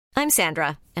I'm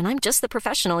Sandra, and I'm just the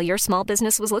professional your small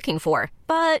business was looking for.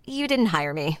 But you didn't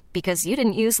hire me because you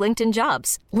didn't use LinkedIn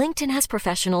Jobs. LinkedIn has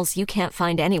professionals you can't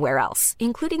find anywhere else,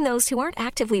 including those who aren't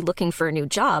actively looking for a new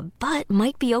job, but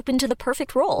might be open to the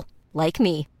perfect role, like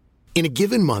me. In a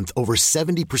given month, over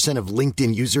 70% of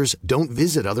LinkedIn users don't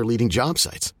visit other leading job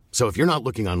sites. So if you're not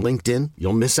looking on LinkedIn,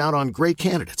 you'll miss out on great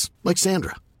candidates like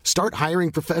Sandra. Start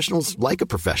hiring professionals like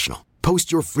a professional.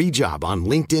 Post your free job on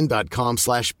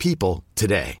linkedin.com/people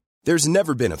today. There's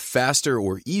never been a faster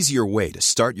or easier way to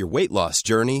start your weight loss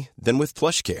journey than with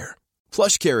PlushCare.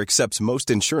 PlushCare accepts most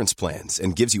insurance plans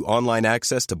and gives you online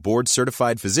access to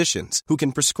board-certified physicians who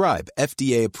can prescribe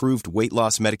FDA-approved weight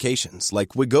loss medications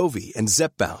like Wegovy and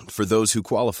Zepbound for those who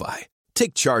qualify.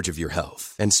 Take charge of your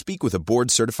health and speak with a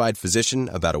board-certified physician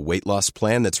about a weight loss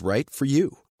plan that's right for you.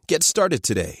 Get started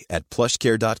today at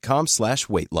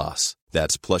plushcare.com/weight loss.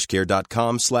 That's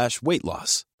plushcare.com/weight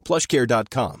loss.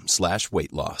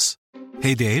 plushcare.com/weight loss.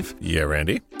 Hey, Dave. Yeah,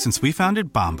 Randy. Since we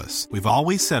founded Bombas, we've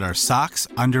always said our socks,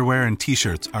 underwear, and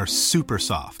T-shirts are super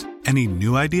soft. Any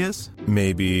new ideas?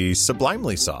 Maybe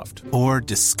sublimely soft. Or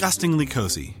disgustingly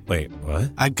cozy. Wait, what?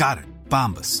 I got it.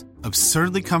 Bombas.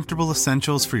 Absurdly comfortable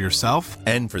essentials for yourself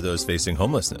and for those facing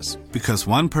homelessness. Because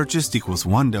one purchased equals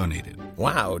one donated.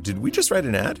 Wow, did we just write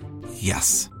an ad?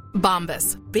 Yes.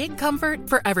 Bombas. Big comfort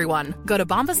for everyone. Go to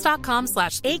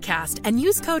bombas.com/ACAST and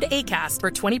use code ACAST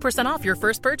for 20% off your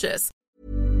first purchase.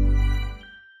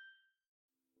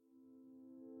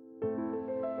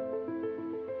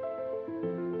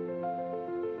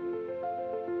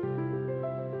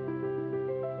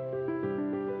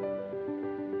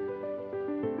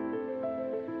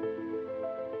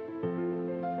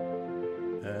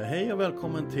 Hej och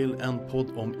välkommen till en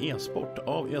podd om e-sport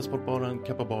av e-sportbaren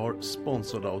Kappa Bar,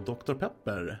 sponsrad av Dr.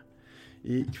 Pepper.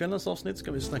 I kvällens avsnitt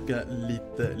ska vi snacka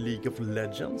lite League of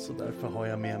Legends och därför har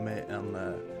jag med mig en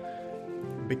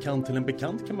bekant till en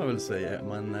bekant kan man väl säga.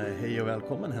 Men hej och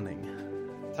välkommen Henning.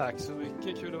 Tack så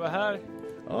mycket, kul att vara här.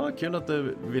 Ja, kul att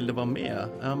du ville vara med.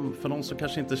 För någon som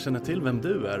kanske inte känner till vem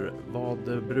du är,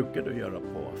 vad brukar du göra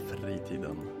på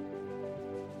fritiden?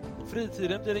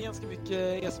 Fritiden blir det ganska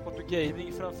mycket e-sport och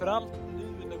gaming, framförallt nu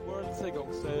när Worlds är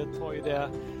igång så tar ju det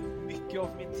mycket av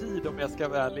min tid om jag ska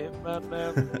vara ärlig. Men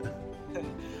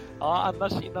ja,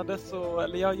 annars innan det så,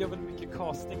 eller jag gör väl mycket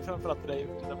casting framförallt för dig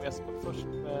inom e-sport först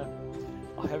med,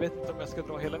 ja, jag vet inte om jag ska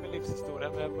dra hela min livshistoria,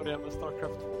 men jag började med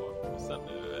StarCraft 2 och sen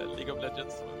nu League of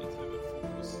Legends som är mitt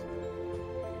huvudfokus.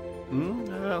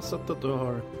 Jag har sett att du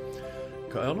har,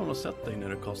 jag har nog sett dig när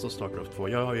du castar StarCraft 2,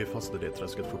 jag har ju fast i det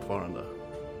träsket fortfarande.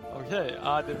 Okej,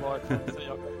 ja, det var ett tag sedan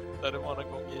jag där det var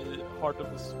någon gång i Heart of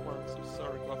the Swarm som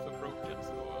Zerg var för broken,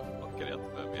 så då orkade jag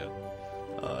inte med mer.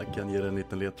 Ja, jag kan ge dig en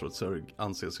liten ledtråd. Zerg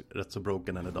anses rätt så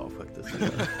broken än idag faktiskt.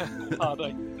 Ja, det är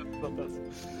inte.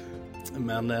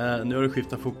 Men nu har du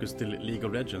skiftat fokus till League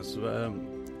of Legends.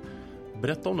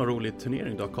 Berätta om någon rolig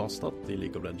turnering du har castat i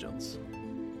League of Legends.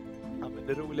 Ja, men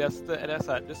det roligaste, eller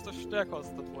så här, det största jag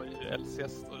castat var ju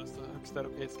LCS och den högsta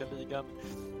europeiska ligan.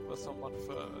 Sommaren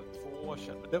för 2 år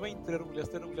sedan. Men det var inte det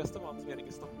roligaste. Det roligaste var en turnering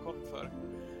i Stockholm för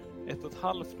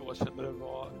 1,5 år sedan där det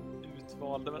var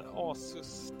utvalda. Men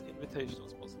Asus Invitational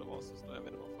sponsor av Asus. Jag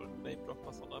vet inte vad för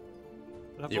namedroppa sådana.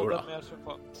 Den här podden med jag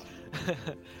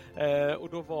på. Och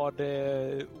då var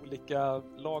det olika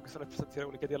lag som representerar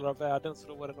olika delar av världen. Så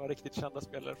då var det några riktigt kända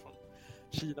spelare från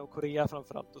Kina och Korea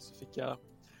framförallt. Och så fick jag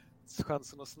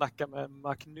chansen att snacka med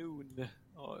McNoon.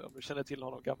 Om du känner till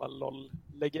honom, gammal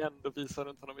LOL-legend, och visa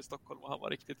runt honom i Stockholm, och han var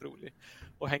riktigt rolig.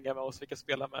 Och hänga med oss, fick jag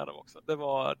spela med dem också. Det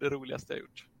var det roligaste jag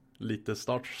gjort. Lite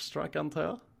starstruck antar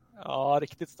jag? Ja,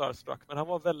 riktigt starstruck. Men han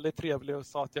var väldigt trevlig och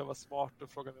sa att jag var smart och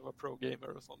frågade om jag var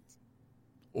pro-gamer och sånt.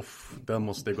 Den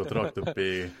måste gått rakt upp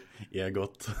i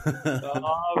egot.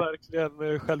 Ja,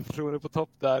 verkligen. Självförtroende på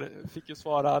topp där. Fick ju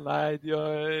svara, nej, jag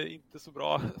är inte så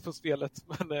bra på spelet.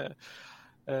 Men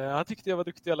han tyckte jag var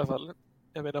duktig i alla fall.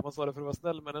 Jag menar att man sa det för att vara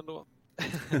snäll, men ändå.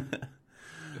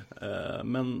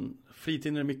 Men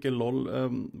fritiden är mycket LOL.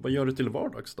 Vad gör du till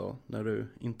vardags då, när du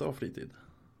inte har fritid?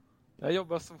 Jag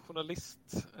jobbar som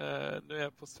journalist. Nu är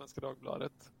jag på Svenska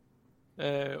Dagbladet.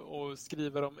 Och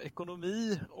skriver om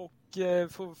ekonomi. Och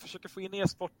försöker få in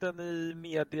e-sporten i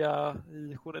media,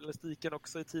 i journalistiken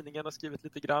också, i tidningen. Har skrivit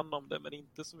lite grann om det, men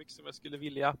inte så mycket som jag skulle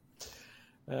vilja.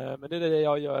 Men det är det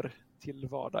jag gör till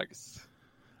vardags.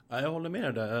 Ja, jag håller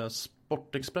med dig.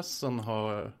 Sportexpressen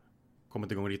har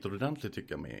kommit igång lite ordentligt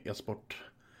tycker jag med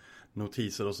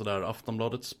e-sportnotiser och sådär.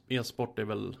 Aftonbladets e-sport är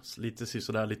väl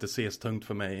lite ses-tungt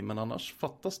för mig. Men annars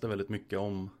fattas det väldigt mycket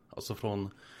om, alltså från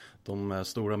de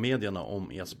stora medierna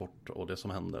om e-sport och det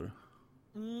som händer.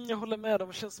 Jag håller med dem.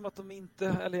 Det känns som att de inte,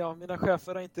 eller ja, mina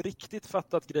chefer har inte riktigt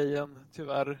fattat grejen,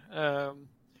 tyvärr.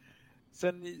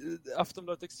 Sen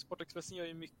Aftonbladet Sportexpressen gör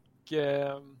ju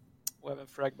mycket, och även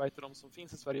Fragbite och de som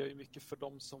finns i Sverige gör ju mycket för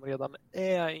de som redan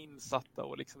är insatta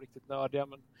och liksom riktigt nördiga.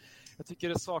 Men jag tycker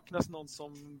det saknas någon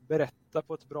som berättar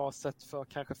på ett bra sätt för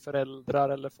kanske föräldrar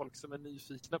eller folk som är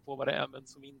nyfikna på vad det är men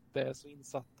som inte är så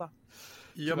insatta.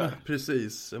 Ja, men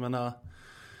precis. Jag menar,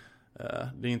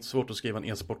 det är inte svårt att skriva en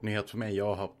e-sportnyhet för mig.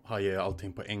 Jag hajar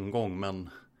allting på en gång, men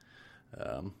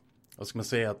vad ska man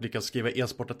säga, att lyckas skriva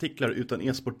e-sportartiklar utan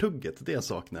e-sporttugget, det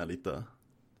saknar jag lite.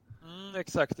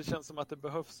 Exakt, det känns som att det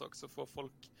behövs också få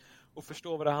folk att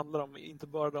förstå vad det handlar om, inte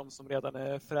bara de som redan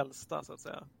är frälsta, så att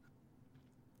säga.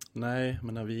 Nej,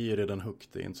 men när vi är redan hooked,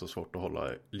 det är inte så svårt att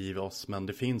hålla liv i oss. Men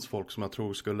det finns folk som jag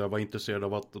tror skulle vara intresserade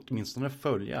av att åtminstone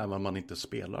följa även om man inte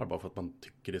spelar, bara för att man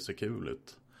tycker det ser kul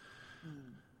ut.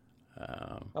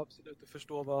 Absolut, att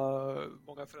förstå vad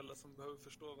många föräldrar som behöver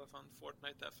förstå vad fan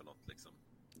Fortnite är för något liksom.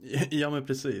 Ja, men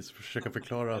precis, försöka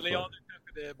förklara. Eller ja, nu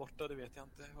kanske det är borta, det vet jag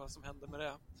inte vad som hände med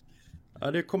det.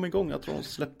 Ja, det kom igång, jag tror de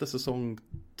släppte säsong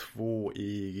 2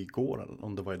 igår, eller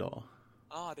om det var idag.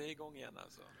 Det är igång igen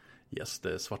alltså. Yes,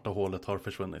 det svarta hålet har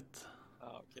försvunnit.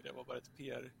 Okej, det var bara ett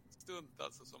PR-stunt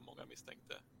alltså, som många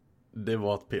misstänkte. Det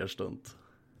var ett PR-stunt.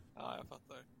 Ja, jag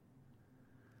fattar.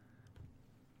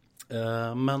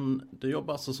 Men du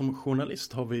jobbar alltså som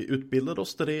journalist. Har vi utbildat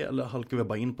oss till det eller halkar vi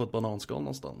bara in på ett bananskal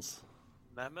någonstans?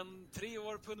 Nej, men 3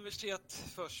 år på universitet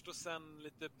först och sen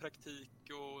lite praktik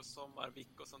och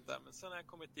sommarvik och sånt där. Men sen har jag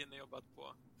kommit in och jobbat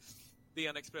på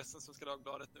DN Expressen, som ska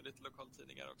Dagbladet, nu lite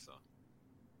lokaltidningar också.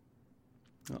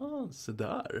 Ja, så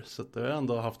där. Så du har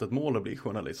ändå haft ett mål att bli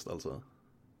journalist alltså?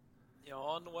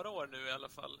 Ja, några år nu i alla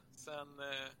fall. Sen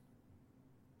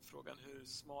frågan hur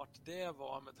smart det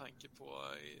var med tanke på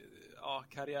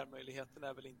karriärmöjligheterna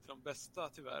är väl inte de bästa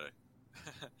tyvärr.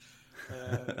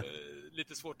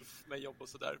 Lite svårt för mig jobb och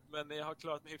sådär. Men jag har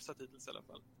klarat mig hyfsat hittills i alla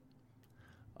fall.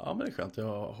 Ja, men det är skönt.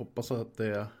 Jag hoppas att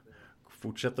det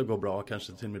fortsätter gå bra.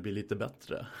 Kanske till och med blir lite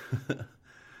bättre.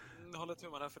 Håller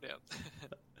tummarna för det.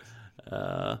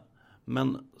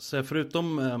 Men så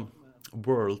förutom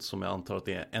World, som jag antar att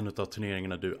det är en av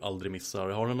turneringarna du aldrig missar,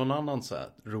 har du någon annan så här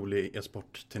rolig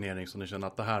e-sportturnering som du känner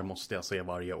att det här måste jag se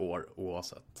varje år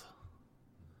oavsett?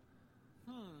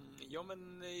 Ja,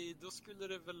 men då skulle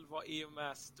det väl vara EU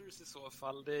Masters i så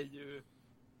fall. Det är ju,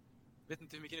 vet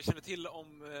inte hur mycket ni känner till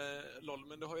om LoL,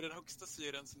 men du har ju den högsta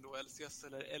serien som då LCS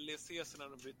eller LEC, som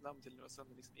de bytt namn till nu, och sen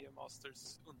liksom EU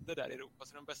Masters under där i Europa.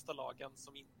 Så de bästa lagen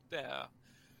som inte är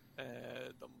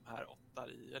de här 8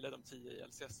 eller de 10 i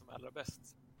LCS som är allra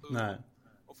bäst. Nej.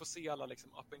 Och få se alla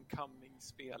liksom up and coming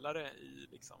spelare i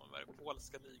liksom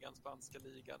polska ligan, spanska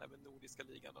ligan, även nordiska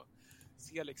ligan, och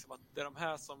se liksom att det är de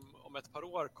här som om ett par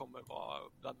år kommer vara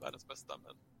bland världens bästa,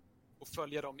 men och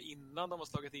följa dem innan de har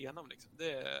slagit igenom liksom.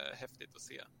 Det är häftigt att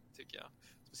se, tycker jag.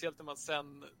 Speciellt när man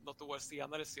sen något år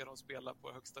senare ser dem spela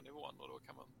på högsta nivån, och då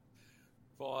kan man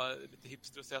vara lite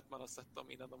hipster och säga att man har sett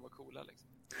dem innan de var coola liksom.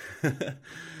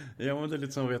 Ja, men det är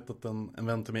lite som jag vet att en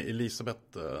vän till mig,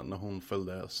 Elisabeth, när hon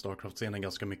följde Starcraft-scenen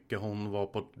ganska mycket, hon var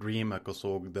på DreamHack och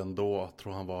såg den då,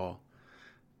 tror han var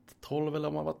 12 eller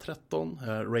om han var 13,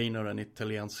 Rainer, en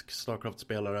italiensk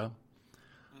Starcraft-spelare.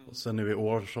 Och sen nu i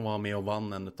år så var han med och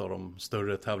vann en av de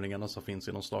större tävlingarna som finns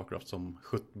inom Starcraft som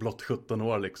blott 17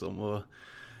 år liksom. Och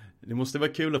det måste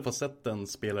vara kul att få sett en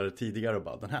spelare tidigare och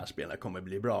bara, den här spelaren kommer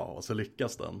bli bra, och så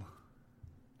lyckas den.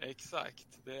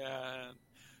 Exakt, det är en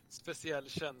speciell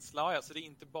känsla. Alltså det är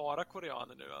inte bara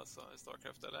koreaner nu alltså i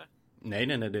Starcraft, eller? Nej,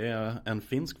 det är en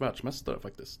finsk världsmästare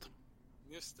faktiskt.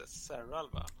 Just det, Serral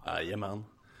va? Jajamän.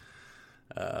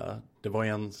 Det var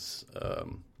en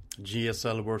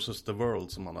GSL vs. The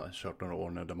World som man har kört några år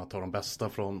nu, där man tar de bästa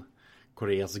från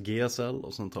Koreas GSL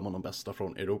och sen tar man de bästa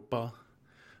från Europa.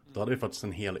 Då hade vi faktiskt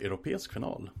en hel europeisk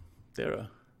final. Det är det.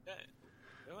 Nej,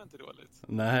 det var inte dåligt.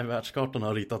 Nej, världskartan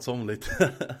har ritats om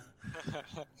lite.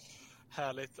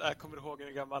 Härligt. Jag kommer ihåg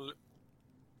en gammal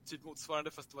typ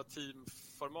motsvarande, fast det var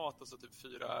teamformat, och så typ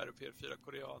 4 europeer, 4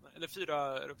 koreaner. Eller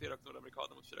 4 europeer och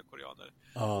nordamerikaner mot 4 koreaner.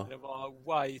 Ja. Det var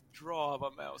White Draw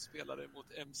var med och spelade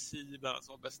mot MC bland annat,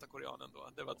 som var bästa koreanen då.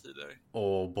 Det var tider.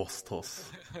 Och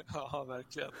Bostos. Ja,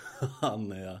 verkligen. Han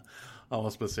var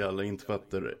speciell. Inte för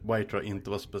att White Draw inte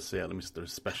var speciell, Mr.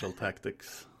 Special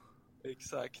Tactics.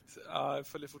 Exakt. Jag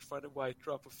följer fortfarande White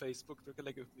Draw på Facebook. Brukar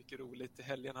lägga upp mycket roligt. I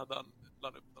helgen hade han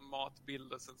lagt upp en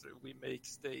matbild och sen så we make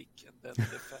steak and then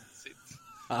defense it.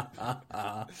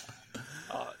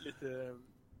 Ja, lite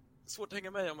svårt att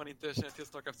hänga med om man inte känner till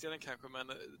StarCraft-serien kanske,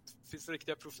 men finns det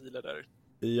riktiga profiler där?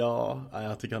 Ja,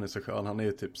 jag tycker han är så skön. Han är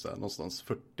ju typ så här, någonstans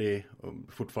 40 och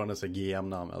fortfarande så GM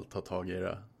när han väl tar tag i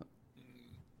det.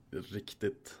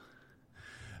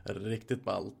 Riktigt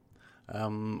ball.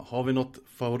 Har vi något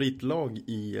favoritlag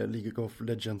i League of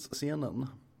Legends-scenen?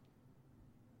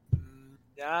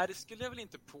 Ja, det skulle jag väl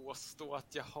inte påstå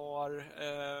att jag har.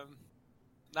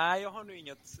 Nej, jag har nog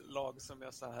inget lag som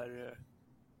jag så här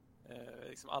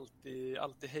liksom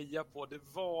alltid hejar på.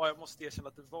 Jag måste erkänna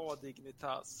att det var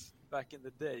Dignitas back in the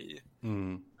day.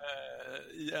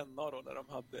 I NA då, när de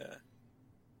hade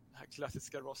den här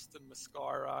klassiska rosten med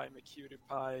Scareye, med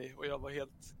Cutie och jag var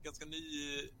ganska ny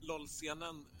i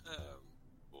LoL-scenen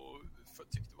och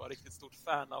tyckte var riktigt stort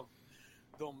fan av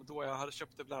dem då. Jag hade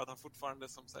köpt det bland annat fortfarande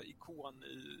som så här ikon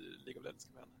i League of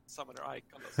Legends, Summoner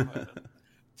Icon, så har jag en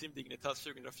Team Dignitas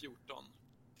 2014.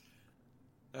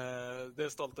 Det är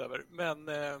jag stolt över. Men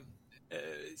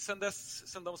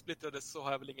sen de splittrades så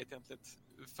har jag väl inget egentligen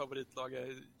favoritlag.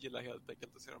 Jag gillar helt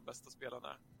enkelt att se de bästa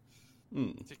spelarna.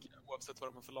 Tycker jag, oavsett vad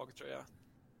de har för lag, tror jag.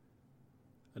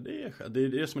 Det är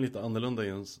det som är lite annorlunda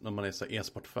när man är så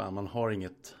e-sport-fan. Man har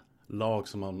inget lag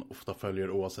som man ofta följer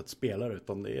oavsett spelare,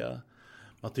 utan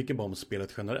man tycker bara om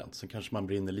spelet generellt. Sen kanske man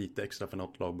brinner lite extra för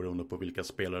något lag beroende på vilka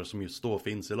spelare som just då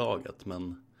finns i laget.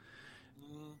 Men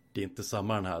det är inte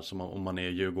samma den här som om man är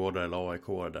Djurgårdare eller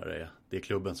AIK, där det är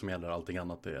klubben som gäller, allting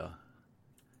annat är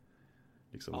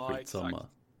liksom skitsamma.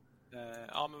 Exakt.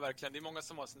 Ja, men verkligen. Det är många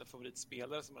som har sina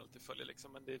favoritspelare som man alltid följer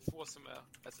liksom, men det är få som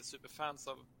är superfans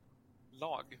av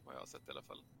lag, vad jag har sett i alla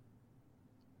fall.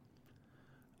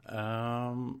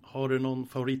 Har du någon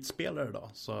favoritspelare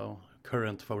då? Så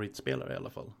current favoritspelare i alla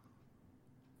fall.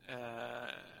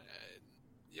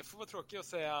 Jag får vara tråkig och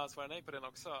svara nej på den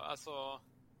också. Alltså,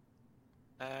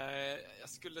 jag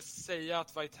skulle säga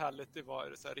att Vitality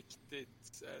var så här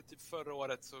riktigt, typ förra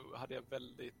året så var jag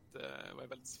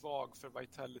väldigt svag för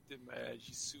Vitality med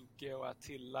Jisuke och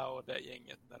Attila och det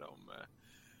gänget när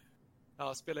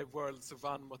de spelade i Worlds och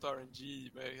vann mot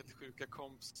RNG med helt sjuka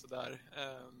komps så där.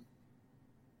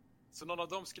 Så någon av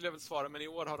dem skulle jag väl svara, men i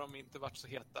år har de inte varit så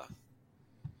heta.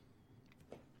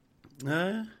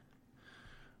 Nej.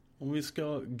 Om vi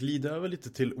ska glida över lite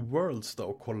till Worlds då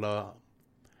och kolla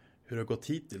hur det har gått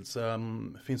hittills.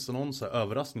 Finns det någon så här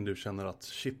överraskning du känner att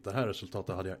shit, det här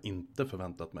resultatet hade jag inte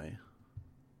förväntat mig?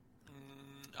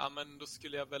 Ja, men då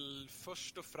skulle jag väl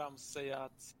först och främst säga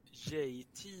att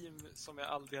J-Team, som jag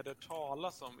aldrig hade hört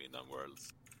talas om innan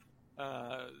Worlds,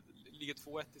 ligger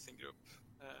 2-1 i sin grupp.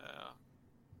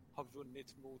 Har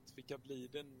vunnit mot, vilka blir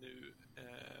det nu?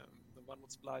 De vann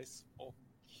mot Splice och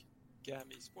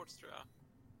GAM Esports, tror jag.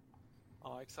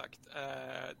 Ja, exakt.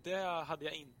 Det hade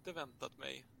jag inte väntat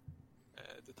mig.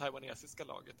 Det taiwanesiska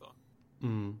laget då.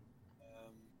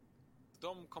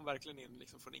 De kom verkligen in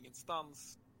liksom från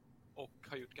ingenstans och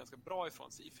har gjort ganska bra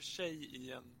ifrån sig. I och för sig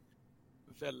i en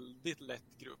väldigt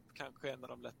lätt grupp. Kanske en av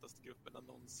de lättaste grupperna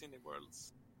någonsin i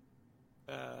Worlds.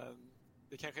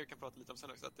 Det kanske jag kan prata lite om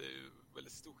sen också, att det är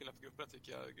väldigt stor skillnad på grupperna,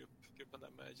 tycker jag. Gruppen där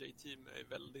med J-Team är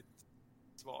väldigt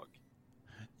svag.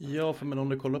 Ja, för men om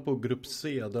du kollar på grupp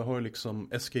C, där har du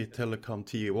liksom SK Telecom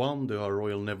T1, du har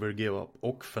Royal Never Give Up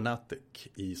och Fnatic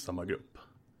i samma grupp.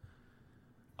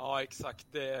 Ja, exakt.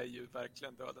 Det är ju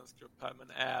verkligen dödens grupp här,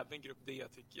 men även grupp D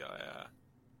tycker jag är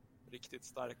riktigt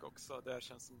stark också. Det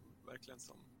känns verkligen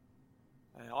som...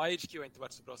 Ja, HQ har inte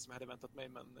varit så bra som jag hade väntat mig,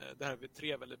 men där har vi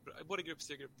 3 väldigt bra... Både grupp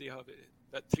C och grupp D har vi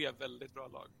 3 väldigt bra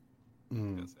lag,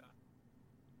 ska jag säga.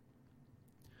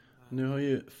 Nu har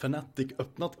ju Fnatic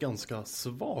öppnat ganska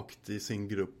svagt i sin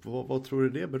grupp. Vad tror du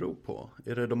det beror på?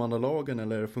 Är det de andra lagen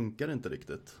eller funkar det inte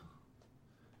riktigt?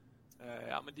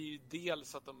 Ja, men det är ju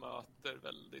dels att de möter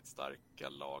väldigt starka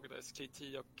lag. Där SKT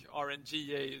och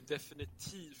RNG är ju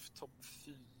definitivt topp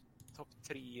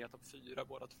 3, topp 4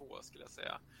 båda två, skulle jag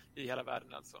säga, i hela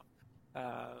världen alltså.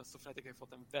 Så Fnatic har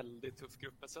fått en väldigt tuff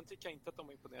grupp. Men sen tycker jag inte att de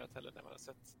har imponerat heller när man har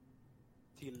sett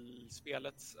till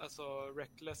spelet. Alltså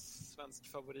Reckless, svensk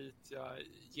favorit. Jag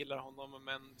gillar honom,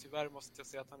 men tyvärr måste jag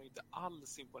säga att han är inte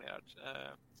alls imponerad.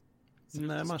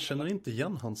 Nej, man känner inte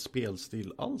igen hans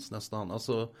spelstil alls nästan.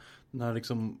 Alltså, den här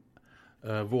liksom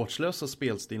vårdslösa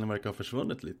spelstilen verkar ha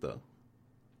försvunnit lite.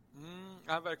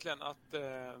 Ja, verkligen. Att,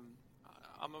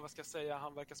 ja, men vad ska jag säga?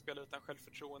 Han verkar spela utan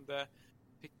självförtroende.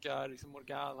 Pickar liksom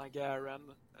Morgana,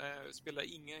 Garen.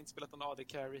 Inte spelat någon AD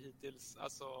carry hittills.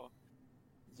 Alltså,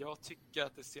 jag tycker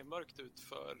att det ser mörkt ut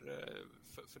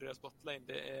för deras botlane.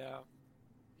 Det är...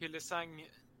 Hyllisang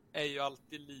är ju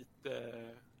alltid lite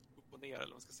upp och ner, eller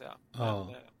vad man ska säga.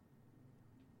 Ja.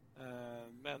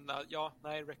 Men ja,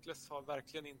 nej, Reckless har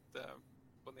verkligen inte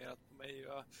imponerat på mig.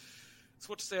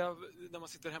 Svårt att säga när man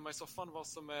sitter hemma i soffan vad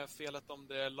som är felet, om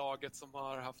det är laget som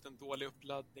har haft en dålig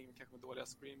uppladdning, kanske med dåliga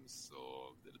scrims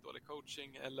och dålig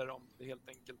coaching, eller om det helt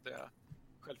enkelt är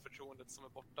självförtroendet som är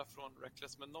borta från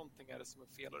Reckless. Men någonting är det som är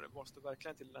fel, och det måste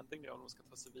verkligen till en ändring nu om de ska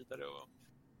ta sig vidare och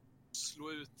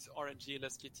slå ut RNG eller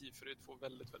SKT, för det är två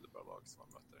väldigt, väldigt bra lag som man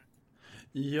möter.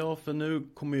 Ja, för nu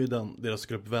kommer ju deras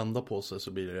grupp vända på sig,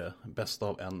 så blir det bästa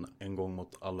av en gång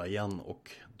mot alla igen,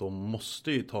 och de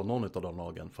måste ju ta någon av de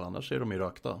lagen, för annars är de ju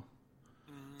rökta.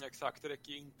 Exakt, det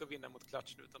räcker ju inte att vinna mot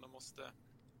Clutch nu, utan de måste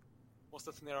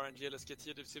ta ner RNG eller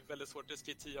SKT. Det ser väldigt svårt.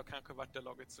 SKT har kanske varit det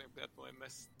laget som imponerat på mig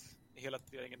mest i hela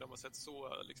turneringen. De har sett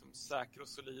så liksom säkra och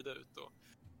solida ut, och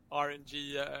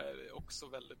RNG är också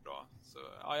väldigt bra. Så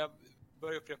ja, jag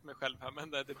börjar upprepa mig själv här,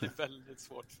 men det blir väldigt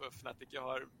svårt för Fnatic. Jag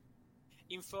har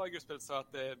inför gruppspelet sa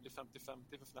att det blir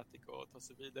 50-50 för Fnatic att ta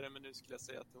sig vidare, men nu skulle jag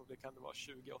säga att det kan vara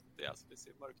 20-80, alltså det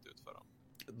ser mörkt ut för dem.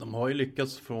 De har ju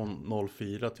lyckats från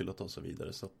 0-4 till att ta sig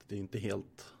vidare, så att det är inte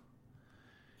helt...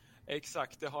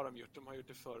 Exakt, det har de gjort. De har gjort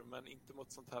det förr, men inte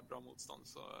mot sånt här bra motstånd,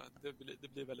 så det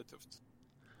blir väldigt tufft.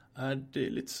 Det är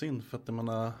lite synd, för att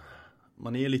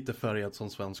man är lite färgad som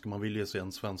svensk, och man vill ju se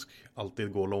en svensk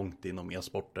alltid gå långt inom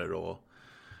e-sporter, och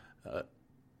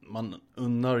man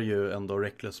unnar ju ändå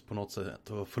Reckless på något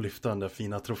sätt att få lyfta den där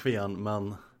fina trofén,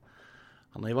 men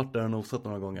han har ju varit där och nosat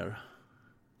några gånger.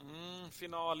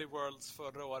 Final i Worlds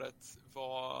förra året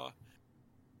var,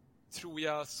 tror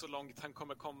jag, så långt han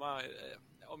kommer komma,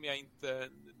 om jag inte,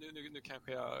 nu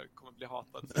kanske jag kommer bli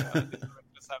hatad,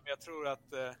 men jag tror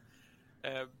att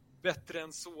bättre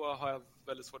än så har jag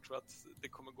väldigt svårt att tro att det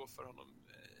kommer gå för honom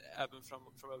även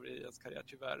framöver i hans karriär,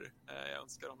 tyvärr. Jag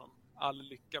önskar honom all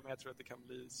lycka, men jag tror att det kan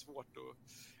bli svårt, och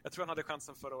jag tror han hade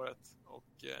chansen förra året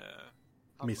och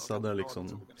missade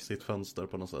liksom sitt fönster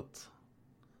på något sätt.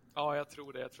 Ja, jag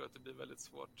tror det. Jag tror att det blir väldigt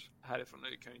svårt härifrån.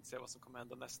 Jag kan ju inte säga vad som kommer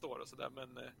hända nästa år och sådär,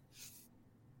 men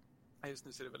just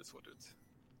nu ser det väldigt svårt ut.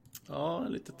 Ja,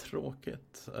 lite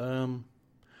tråkigt.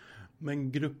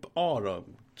 Men grupp A då?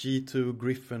 G2,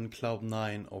 Griffin,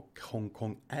 Cloud9 och Hong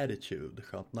Kong Attitude.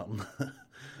 Skönt namn.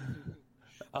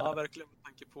 Ja, verkligen, med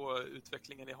tanke på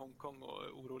utvecklingen i Hongkong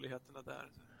och oroligheterna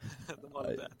där. De har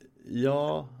det.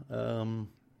 Ja,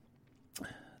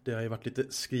 det har ju varit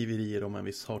lite skriverier om en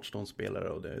viss Hearthstone-spelare,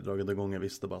 och det har dragit igång en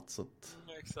viss debatt. Så att,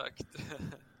 exakt.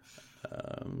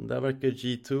 där verkar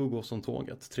G2 gå som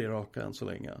tåget. 3 raka än så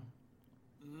länge.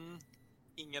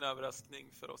 Ingen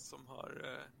överraskning för oss som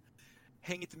har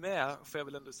hängt med, får jag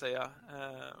väl ändå säga.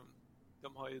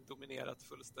 De har ju dominerat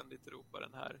fullständigt Europa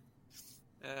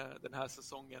den här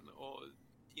säsongen, och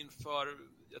inför,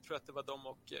 jag tror att det var de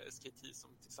och SKT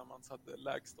som tillsammans hade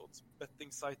lägst odds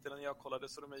betting-sajten när jag kollade,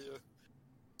 så de är ju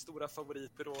stora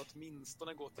favoriter och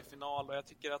åtminstone gå till final. Och jag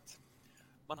tycker att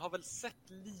man har väl sett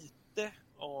lite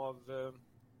av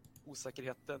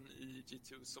osäkerheten i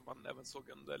G2 som man även såg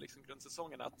under liksom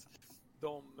grundsäsongen, att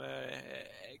de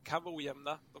kan vara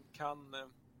ojämna, de kan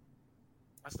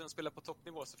alltså när de spelar på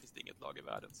toppnivå så finns det inget lag i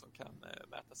världen som kan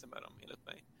mäta sig med dem, enligt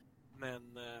mig.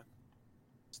 Men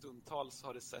stundtals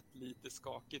har det sett lite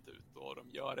skakigt ut, och de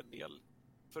gör en del,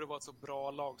 för att vara ett så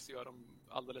bra lag så gör de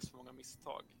alldeles för många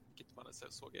misstag, vilket man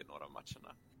såg i några av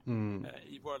matcherna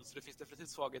i World. Så det finns definitivt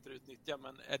svagheter att utnyttja,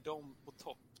 men är de på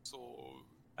topp så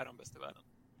är de bäst i världen.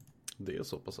 Det är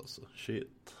så pass alltså,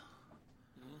 shit.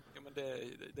 Ja, men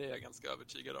det är jag ganska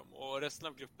övertygad om. Och resten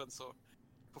av gruppen, så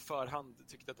på förhand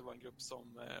tyckte att det var en grupp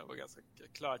som var ganska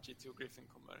klar. G2 och Griffin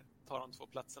kommer ta de 2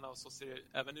 platserna, och så ser det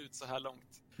även ut så här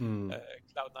långt.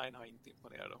 Cloud9 har inte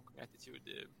imponerat, Hong Kong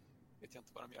Attitude vet jag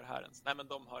inte vad de gör här ens. Nej, men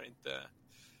de har inte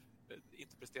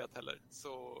presterat heller.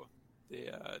 Så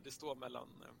det står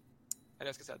mellan, eller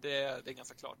jag ska säga, det är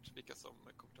ganska klart vilka som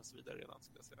kommer ta sig vidare redan,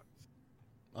 skulle jag säga.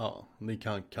 Ja, det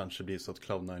kan kanske bli så att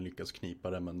Cloud9 lyckas knipa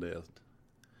det, men det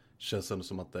känns ändå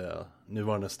som att det är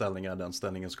nuvarande ställningar, den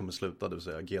ställningen som kommer sluta, det vill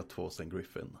säga G2 sen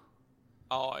Griffin.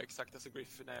 Ja, exakt. Alltså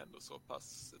Griffin är ändå ett så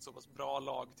pass bra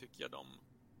lag, tycker jag. De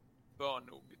bör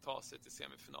nog ta sig till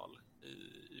semifinal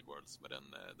i Worlds med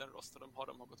den roster de har.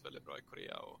 De har gått väldigt bra i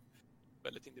Korea, och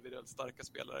väldigt individuellt starka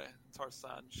spelare.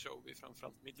 Tarzan, Chovy,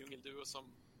 framförallt Midjungel-duo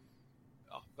som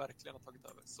verkligen har tagit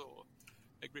över. Så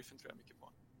Griffin tror jag mycket på.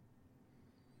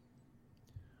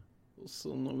 Och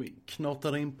så när vi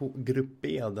knatar in på grupp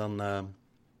B, den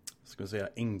ska vi säga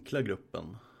enkla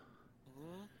gruppen.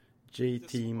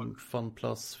 J-Team,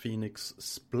 FunPlus, Phoenix,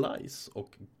 Splice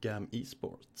och GAM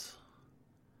Esports.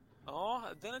 Ja,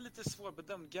 den är lite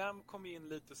svårbedömd. GAM kom in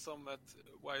lite som ett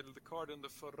wildcard under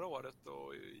förra året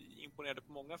och imponerade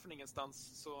på många från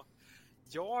ingenstans. Så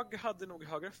jag hade nog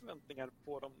högre förväntningar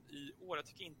på dem i år. Jag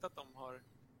tycker inte att de har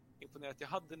imponerat. Jag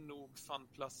hade nog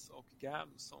FunPlus och GAM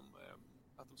som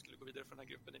att de skulle gå vidare från den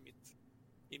här gruppen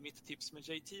i mitt tips. Men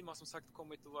J-Team har som sagt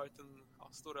kommit och varit en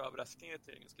stor överraskning i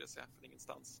turneringen, skulle jag säga, från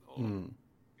ingenstans. Och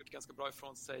gjort ganska bra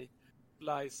ifrån sig.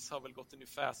 Splice har väl gått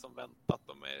ungefär som väntat.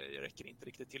 De räcker inte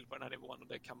riktigt till på den här nivån, och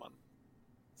det kan man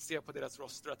se på deras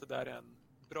roster, att det där är en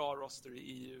bra roster i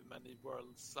EU, men i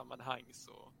World-sammanhang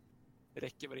så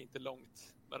räcker väl inte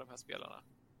långt med de här spelarna.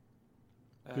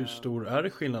 Hur stor är det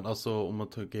skillnad, alltså om man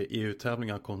tycker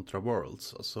EU-tävlingar kontra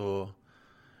Worlds? Alltså,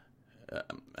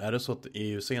 är det så att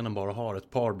EU-scenen bara har ett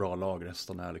par bra lag,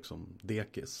 resten är liksom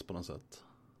dekis på något sätt?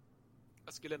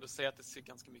 Jag skulle ändå säga att det ser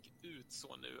ganska mycket ut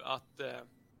så nu, att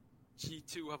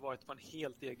G2 har varit på en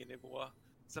helt egen nivå.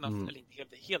 Sen eller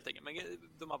inte helt egen, men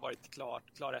de har varit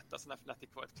klar etta. Sen har Fnatic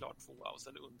varit klart tvåa, och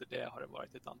sen under det har det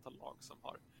varit ett antal lag som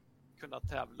har kunnat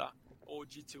tävla. Och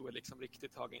G2 är liksom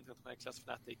riktigt hög internationell klass,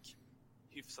 Fnatic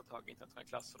hyfsat hög internationell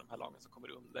klass, för de här lagen som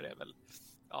kommer under är väl,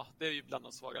 det är ju bland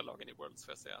de svaga lagen i Worlds,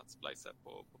 för jag säga, att Splice är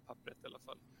på pappret i alla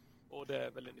fall. Och det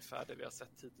är väl ungefär det vi har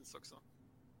sett hittills också.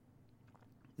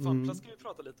 Funplus ska vi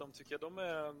prata lite om, tycker jag. De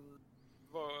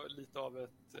var lite av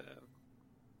ett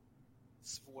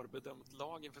svårbedömt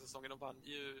lag inför säsongen. De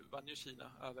vann ju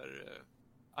Kina över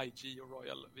IG och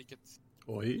Royal, vilket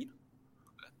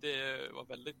det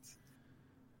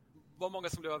var många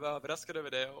som blev överraskade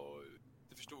över det och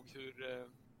inte förstod hur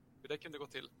det kunde gå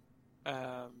till.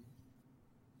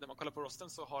 När man kollar på rosten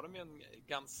så har de ju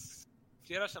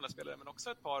flera kända spelare, men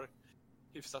också ett par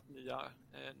hyfsat nya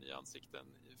ansikten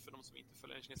för de som inte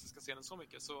följer den kinesiska scenen så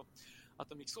mycket. Så att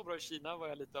de gick så bra i Kina var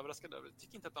jag lite överraskad över. Jag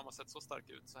tycker inte att de har sett så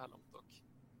starka ut så här långt, och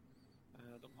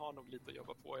de har nog lite att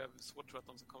jobba på. Jag är svårt att tro att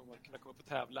de ska kunna komma upp och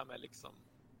tävla med liksom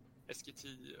SKT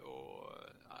och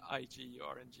IG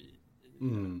och RNG.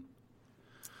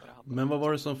 Men vad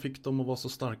var det som fick dem att vara så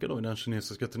starka då i den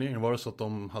kinesiska turneringen? Var det så att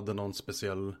de hade någon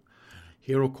speciell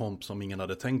hero comp som ingen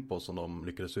hade tänkt på, som de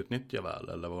lyckades utnyttja väl?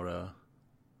 Eller var det...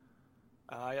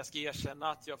 Jag ska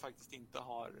erkänna att jag faktiskt inte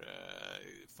har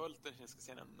följt den kinesiska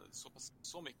scenen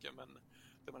så mycket, men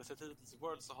det man har sett hittills i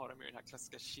World så har de ju den här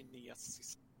klassiska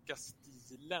kinesiska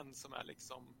stilen som är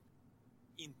liksom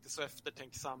inte så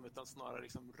eftertänksam, utan snarare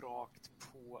liksom rakt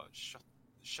på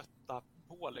kötta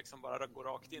på, liksom bara gå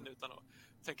rakt in utan att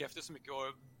tänka efter så mycket, och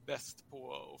är bäst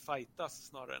på att fightas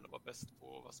snarare än att vara bäst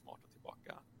på att vara smart och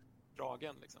tillbaka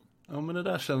dragen liksom. Ja, men det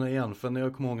där känner jag igen, för när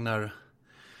jag kommer ihåg när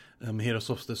Heroes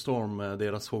of the Storm,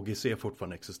 deras HGC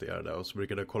fortfarande existerade, och så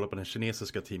brukade jag kolla på den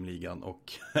kinesiska teamligan,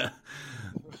 och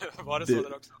var det så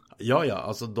där också? Ja,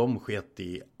 alltså de sket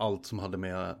i allt som hade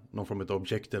med någon form av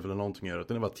objective eller någonting att göra,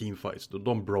 utan det var teamfights,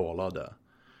 de brawlade.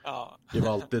 Ja. Det var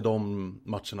alltid de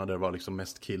matcherna där det var liksom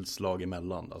mest kills lag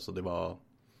emellan, alltså det var,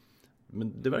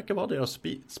 men det verkar vara deras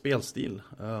spelstil.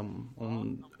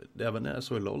 Om det även är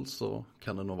så i LoL så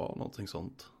kan det nog vara någonting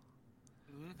sånt.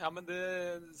 Ja, men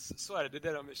så är det. Det är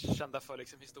det de är kända för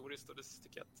liksom historiskt, och det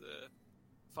tycker jag att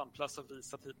Funplus har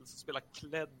visat hittills. Att spela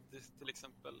Kled till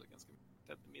exempel, ganska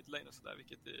Kled midlane och sådär,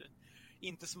 vilket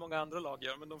inte så många andra lag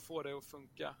gör, men de får det att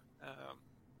funka.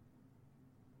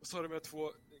 Och så har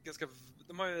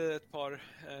de har ju ett par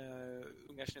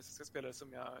unga kinesiska spelare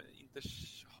som jag inte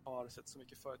har sett så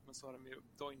mycket förut, men så har de ju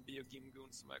Doinbi och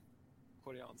Gimgoon som är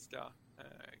koreanska,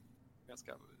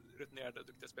 ganska rutinerade och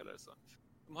duktiga spelare, så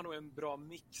de har nog en bra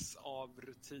mix av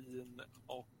rutin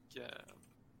och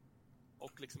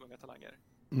liksom unga talanger.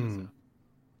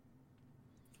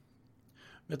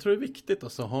 Jag tror det är viktigt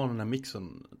alltså, att ha den här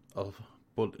mixen av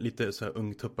lite så här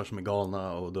ungtuppar som är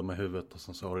galna och dumma i huvudet, och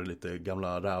så har du lite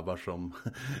gamla rävar som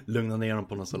lugnar ner dem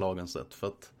på något lagens sätt. För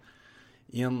att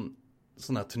i en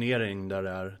sån här turnering där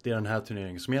det är den här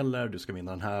turneringen som gäller, du ska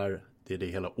vinna den här, det är det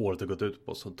hela året har gått ut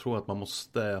på, så tror jag att man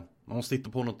måste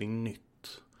hitta på någonting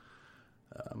nytt.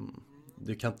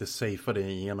 Du kan inte safea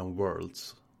det genom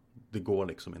Worlds. Det går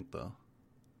liksom inte.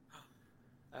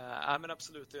 Ja, men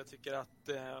absolut. Jag tycker att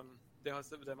det man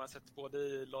har sett både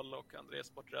i LoL och andra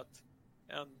e-sporter, att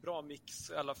en bra mix,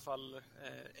 i alla fall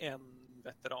en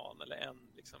veteran eller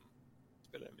en liksom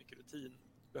spelare mycket rutin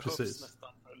behövs. Precis.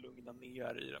 Nästan för att lugna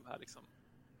ner i de här liksom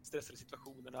stressade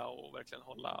situationerna och verkligen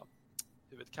hålla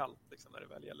huvudet kallt liksom, när det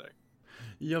väl gäller.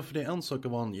 Ja, för det är en sak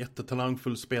att vara en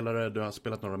jättetalangfull spelare. Du har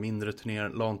spelat några mindre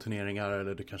LAN-turneringar,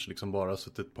 eller du kanske liksom bara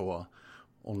suttit på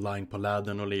online på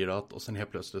lädern och lirat, och sen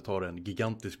helt plötsligt har du en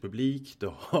gigantisk publik,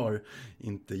 du har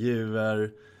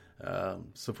intervjuer,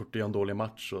 så fort du gör en dålig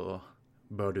match så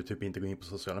bör du typ inte gå in på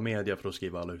sociala medier för att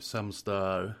skriva alla hur sämst det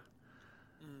är.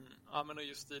 Ja, men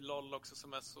just i LoL också,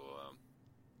 som är så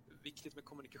viktigt med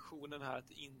kommunikationen här,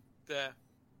 att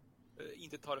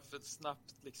inte ta det för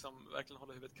snabbt, liksom verkligen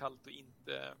hålla huvudet kallt och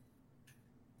inte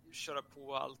köra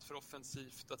på allt för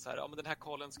offensivt. Att så här, ja, men den här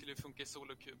callen skulle ju funka i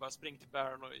solo-queue. Bara spring till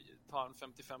Baron och ta en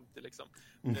 50-50 liksom.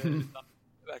 Utan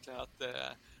verkligen att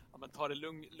men ta det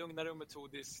lugnare och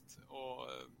metodiskt. Och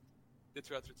det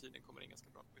tror jag att rutinen kommer in ganska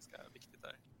bra. Det är viktigt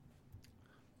där.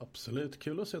 Absolut,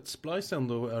 kul att se att Splice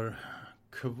ändå är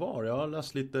kvar. Jag har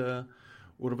läst lite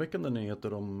oroväckande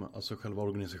nyheter om alltså själva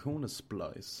organisationen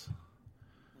Splice.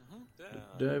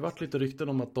 Det har ju varit lite rykten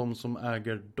om att de som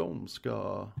äger dem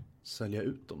ska sälja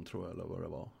ut dem, tror jag, eller vad det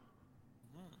var.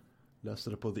 Läste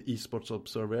det på The Esports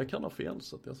Observer. Jag kan ha fel,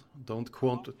 så att jag don't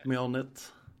quote me on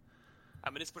it.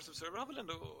 Ja, men Esports Observer har väl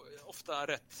ändå ofta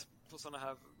rätt på sådana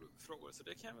här frågor, så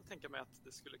det kan jag väl tänka mig att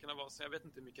det skulle kunna vara. Så jag vet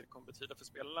inte hur mycket det kommer betyda för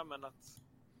spelarna, men att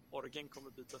orgen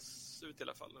kommer bytas ut i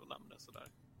alla fall och namnet sådär.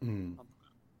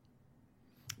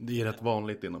 Det är rätt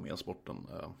vanligt inom e-sporten.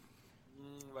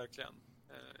 Verkligen.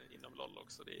 Inom LoL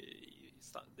också.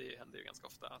 Det händer ju ganska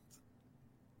ofta att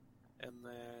en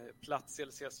plats i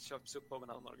LCS köps upp av en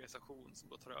annan organisation som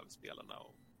då tar över spelarna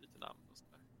och byter namn och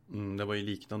sådär. Det var ju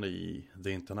liknande i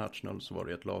The International, så var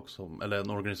det ett lag som, eller en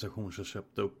organisation som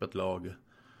köpte upp ett lag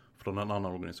från en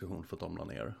annan organisation för att de la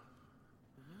ner.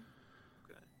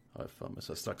 Ja, för mig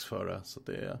så strax före, så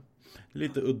det är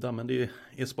lite udda, men det är,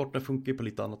 e-sporten funkar på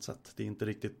lite annat sätt. Det är inte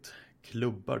riktigt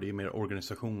klubbar, det är mer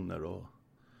organisationer och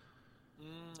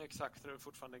exakt, det är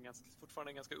fortfarande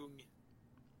en ganska ung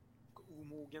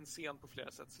omogen scen på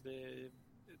flera sätt, så det är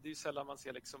ju sällan man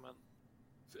ser liksom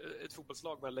ett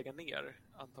fotbollslag bara lägga ner,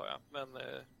 antar jag, men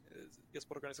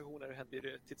e-sportorganisationer händer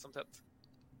det titt som tätt.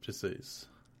 Precis.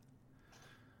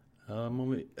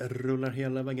 Om vi rullar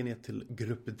hela vägen ner till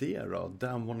grupp D då.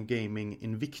 Damwon Gaming,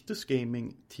 Invictus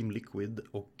Gaming, Team Liquid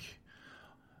och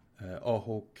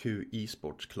AHQ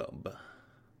Esports Club.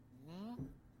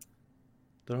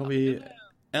 Där har vi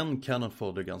en Cannon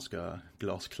Fodder ganska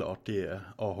glasklart. Det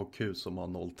är AHQ som har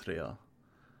 0-3.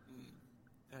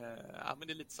 Ja, men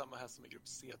det är lite samma här som i grupp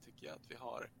C, tycker jag, att vi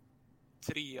har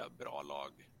 3 bra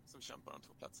lag som kämpar de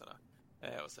 2 platserna.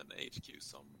 Och sen HQ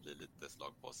som blir lite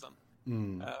slagpåsen.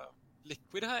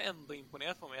 Liquid har ändå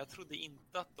imponerat på mig. Jag trodde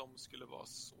inte att de skulle vara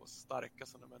så starka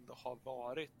som de ändå har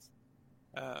varit.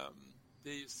 Det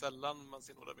är ju sällan man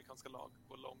ser nordamerikanska lag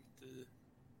gå långt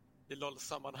i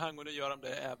LoL-sammanhang, och nu gör de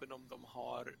det även om de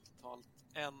har totalt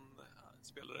en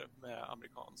spelare med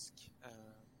amerikansk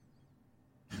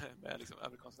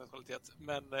nationalitet,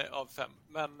 men av 5.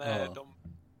 Men de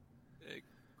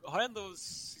har ändå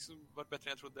liksom varit bättre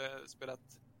än jag trodde,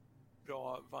 spelat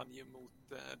bra, vann ju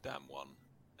mot Damwon,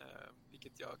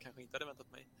 vilket jag kanske inte hade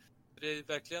väntat mig. Det är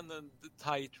verkligen en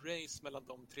tight race mellan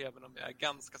de 3, även om jag är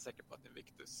ganska säker på att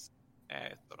Invictus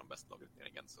är ett av de bästa lagen i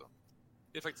turneringen. Så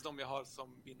det är faktiskt de jag har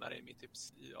som vinnare i mitt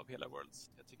tips av hela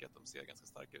Worlds. Jag tycker att de ser ganska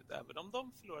starka ut, även om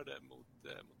de förlorade mot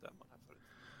Damwon här förut.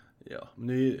 Ja,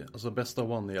 men alltså Best of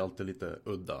One är alltid lite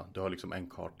udda. Du har liksom en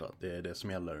karta, det är det som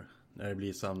gäller. När det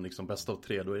blir sen liksom Best of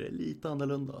 3, då är det lite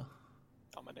annorlunda.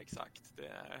 Ja, men exakt. Det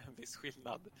är en viss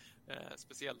skillnad.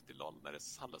 Speciellt i LoL när det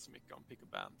handlar så mycket om pick och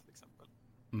ban till exempel.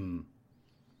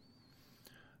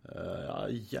 Ja,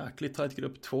 jäkligt tajt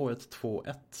grupp, 2-1,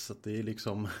 2-1. Så det är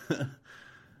liksom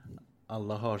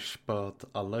alla har spöt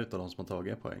alla utav de som har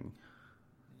tagit poäng.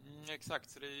 Exakt,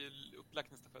 så det är ju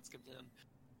upplagt nästan för att det ska bli en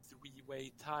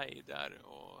 3-way tie där,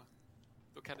 och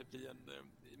då kan det bli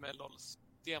med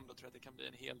LoL-system, då tror jag att det kan bli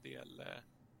en hel del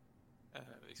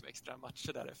liksom extra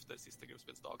matcher där efter sista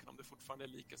gruppspelsdagen. Om det fortfarande är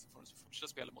lika, så får de fortsätta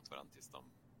spela mot varandra tills de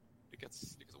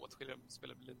lyckas åtskilja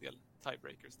spela, blir en del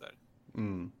tiebreakers där.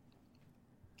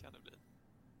 Kan det bli.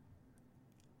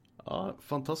 Ja,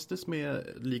 fantastiskt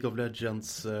med League of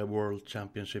Legends World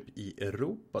Championship i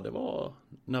Europa.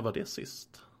 När var det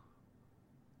sist?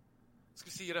 Ska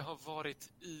vi se, det har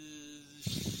varit i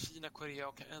Kina, Korea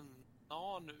och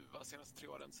nu var senaste 3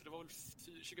 åren. Så det var väl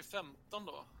 2015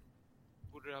 då.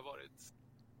 Borde det ha varit.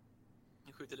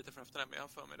 Jag skjuter lite från efter det, men jag har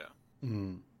för mig det.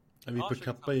 Vi på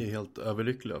Kappa är helt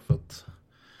överlyckliga för att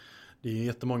det är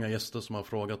jättemånga gäster som har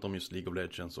frågat om just League of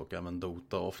Legends och även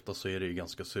Dota. Ofta så är det ju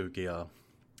ganska sugiga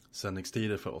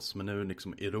sändningstider för oss, men nu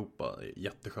liksom Europa är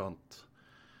jätteskönt.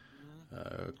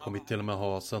 Kommer vi till och med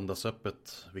ha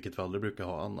söndagsöppet, vilket vi aldrig brukar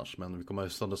ha annars, men vi kommer ha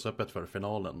söndagsöppet för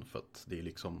finalen, för att det är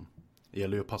liksom, det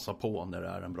gäller ju att passa på när det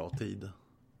är en bra tid.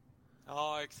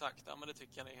 Ja, exakt. Ja, men det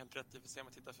tycker jag är helt rätt. Vi får se om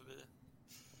vi tittar förbi.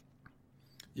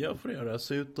 Ja, för det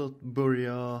ser ut att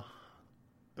börja,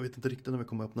 jag vet inte riktigt när vi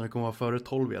kommer öppna, det kommer vara före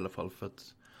 12 i alla fall, för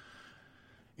att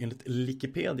enligt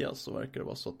Wikipedia så verkar det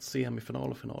vara så att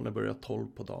semifinal och finalen börjar 12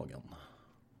 på dagen.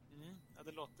 Ja,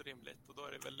 det låter rimligt. Och då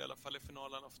är det väl i alla fall i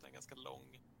finalen ofta en ganska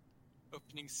lång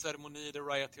öppningsceremoni där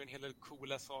Riot gör en hel del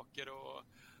coola saker och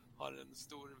har en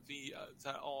stor så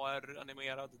här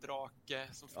AR-animerad drake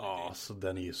som flyger. Ja, så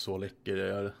den är ju så läcker.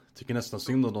 Jag tycker nästan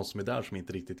synd om de som är där som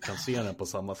inte riktigt kan se den på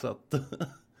samma sätt.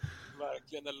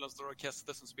 Verkligen, eller någon stor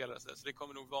orkester som spelar sig. Så det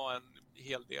kommer nog vara en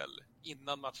hel del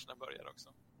innan matcherna börjar också.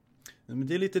 Men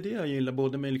det är lite det jag gillar,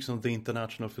 både med liksom The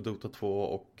International för Dota 2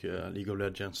 och League of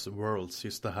Legends Worlds.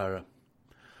 Just det här,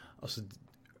 alltså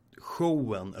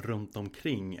showen runt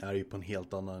omkring är ju på en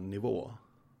helt annan nivå.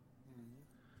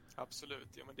 Absolut,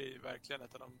 ja, men det är ju verkligen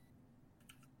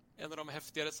en av de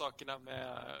häftigare sakerna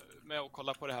med att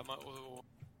kolla på det här och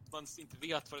man inte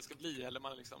vet vad det ska bli, eller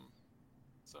man är liksom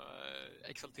så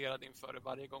exalterad inför det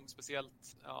varje gång.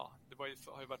 Speciellt, ja, det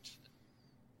har ju varit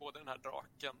både den här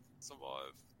draken som var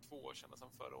 2 år sedan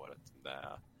som förra året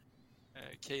med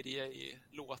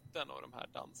KDA-låten och de här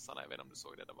dansarna. Jag vet inte om du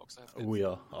såg det, det var också häftigt. Oh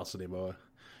ja, alltså det var...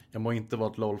 Jag må inte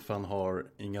vara ett LoL-fan,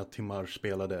 har inga timmar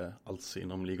spelade alls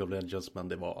inom League of Legends, men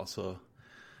det var alltså...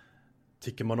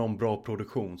 Tycker man om bra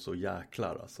produktion så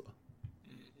jäklar alltså.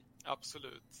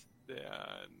 Absolut. Det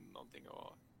är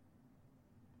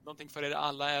någonting för er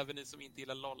alla, även ni som inte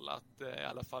gillar LoL, att i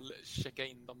alla fall checka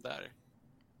in dem där.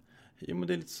 Ja, men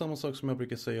det är lite samma sak som jag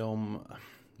brukar säga om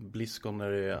BlizzCon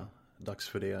när det är dags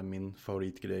för det, min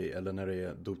favoritgrej, eller när det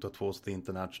är Dota 2 The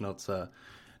International. Så här,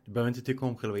 du behöver inte tycka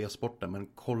om själva e-sporten, men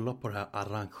kolla på det här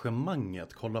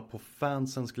arrangemanget, kolla på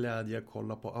fansens glädje,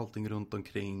 kolla på allting runt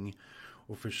omkring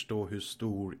och förstå hur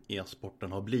stor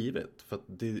e-sporten har blivit. För att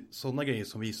det är sådana grejer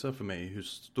som visar för mig hur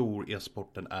stor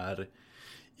e-sporten är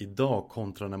idag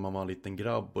kontra när man var en liten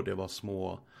grabb och det var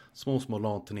små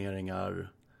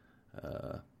LAN-turneringar,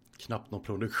 knappt någon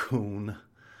produktion.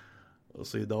 Och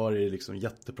så idag är det liksom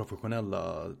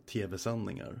jätteprofessionella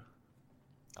tv-sändningar.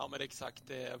 Ja, men exakt,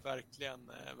 det är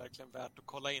verkligen värt att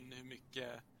kolla in hur mycket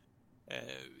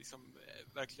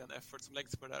verkligen effort som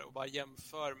läggs på det där, och bara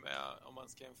jämför med, om man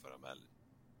ska jämföra med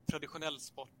traditionell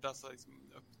sport, alltså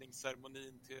liksom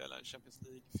öppningsceremonin till en Champions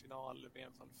League-final,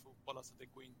 VM-final fotboll, alltså det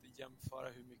går inte att jämföra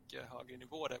hur mycket högre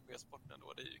nivå det är på e-sporten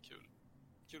då. Det är ju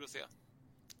kul att se.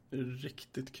 Det är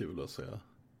riktigt kul att se.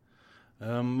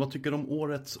 Vad tycker du om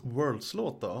årets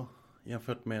Worlds-låt då,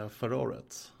 jämfört med förra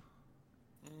året?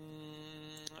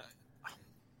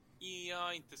 Jag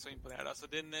är inte så imponerad. Alltså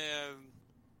den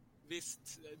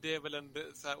visst, det är väl en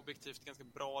så här objektivt ganska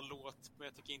bra låt, men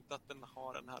jag tycker inte att den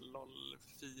har den här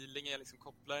LOL-feelingen. Jag liksom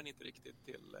kopplar den inte riktigt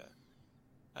till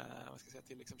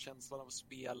till liksom känslan av att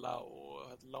spela och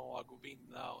ha ett lag och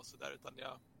vinna och sådär, utan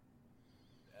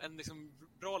en liksom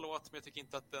bra låt, men jag tycker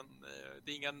inte att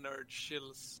det är inga nerd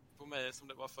chills på mig som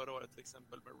det var förra året till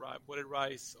exempel med både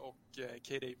Rise och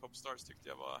KDA Popstars tyckte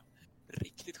jag var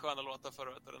riktigt sköna låtar förra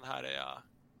året, och den här är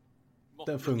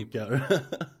den funkar.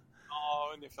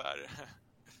 Ja, ungefär.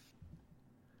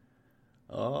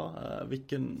 Ja,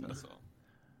 vilken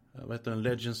vad heter den?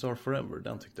 Legends Are Forever,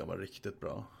 den tyckte jag var riktigt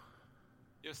bra.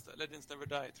 Just det, Legends Never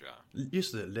Die tror jag.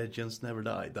 Just det, Legends Never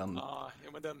Die. Ja,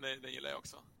 men den gillar jag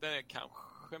också. Den är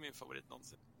kanske min favorit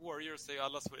någonsin. Warriors är ju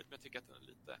allas favorit, men jag tycker att den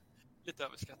är lite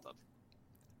överskattad.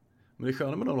 Men det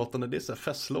sköna med de låtarna, det är så här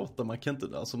festlåtar. Man kan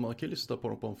ju lyssna på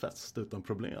dem på en fest utan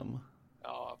problem.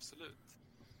 Ja, absolut.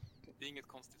 Det är inget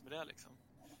konstigt med det liksom.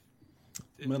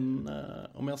 Men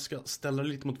om jag ska ställa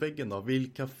lite mot väggen då.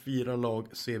 Vilka 4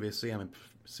 lag ser vi i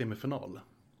semifinal?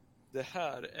 Det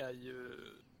här är ju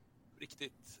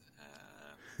riktigt...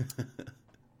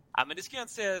 ja, men det skulle jag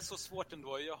inte säga är så svårt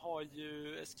ändå. Jag har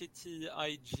ju SKT,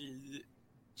 IG,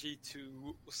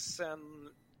 G2 och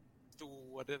sen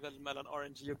står det väl mellan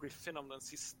RNG och Griffin om den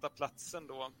sista platsen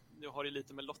då. Nu har det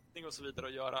lite med lottning och så vidare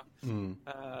att göra.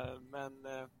 Men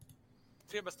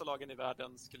 3 bästa lagen i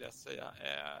världen skulle jag säga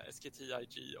är SKT,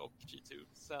 IG och G2.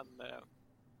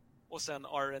 Sen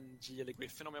RNG eller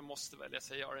Griffin om jag måste välja.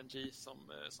 Säga RNG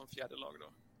som fjärde lag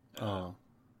då.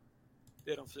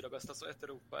 Det är de 4 bästa, så 1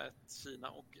 Europa, 1 Kina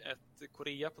och 1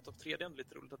 Korea på topp 3. Det är ändå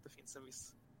lite roligt att det finns en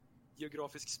viss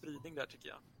geografisk spridning där tycker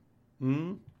jag.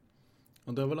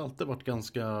 Och det har väl alltid varit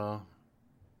ganska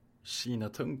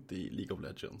Kina-tungt i League of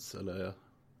Legends, eller?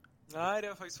 Nej, det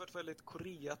har faktiskt varit väldigt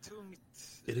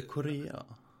Korea-tungt. Är det Korea?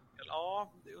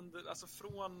 Ja, alltså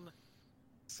från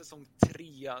säsong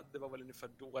 3, det var väl ungefär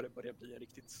då det började bli en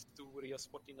riktigt stor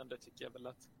e-sport. Innan det tycker jag väl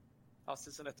att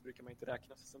säsong 1 brukar man inte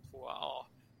räkna, säsong 2,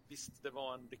 visst, det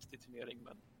var en riktig turnering,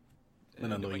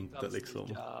 men ändå inte liksom.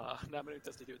 Nej, men det är inte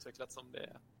ens lika utvecklat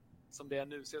som det är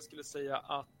nu. Så jag skulle säga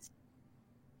att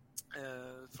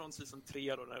från säsong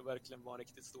 3 då, när det verkligen var en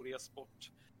riktigt stor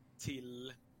e-sport,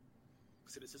 till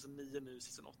säsong 9 nu,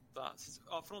 säsong 8.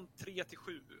 Från 3 till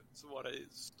 7 så var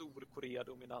det stor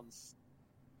Korea-dominans.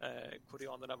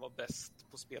 Koreanerna var bäst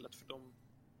på spelet, för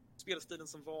spelstilen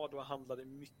som var då handlade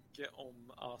mycket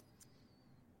om att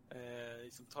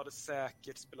Liksom ta det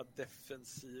säkert, spela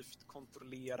defensivt,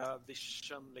 kontrollera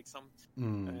vision, liksom,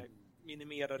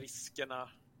 minimera riskerna.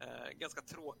 Ganska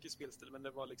tråkig spelstil, men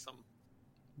det var liksom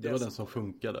det var den som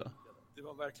funkade. Det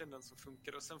var verkligen den som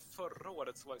funkade. Och sen förra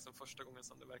året så var liksom första gången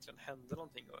som det verkligen hände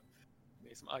någonting. Och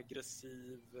liksom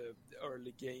aggressiv,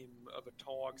 early game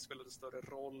övertag spelade större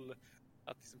roll.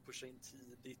 Att liksom pusha in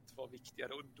tidigt var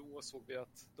viktigare. Och då såg vi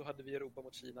att då hade vi Europa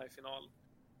mot Kina i final.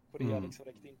 Korea liksom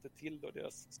räckte inte till då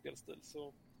deras spelstil.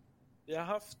 Så vi har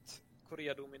haft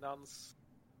Korea-dominans.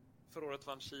 Förra året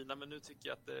vann Kina, men nu tycker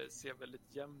jag att det ser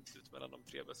väldigt jämnt ut mellan de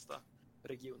 3 bästa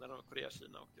regionerna, Korea,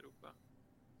 Kina och Europa.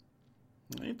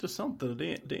 Intressant,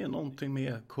 det är någonting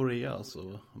med Korea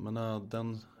alltså.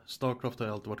 Men Starcraft har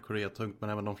ju alltid varit Korea-tungt, men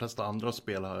även de flesta andra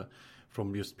spelare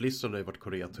från just Blizzard har ju varit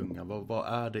Korea-tunga. Vad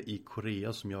är det i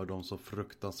Korea som gör dem så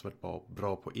fruktansvärt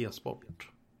bra på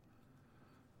e-sport?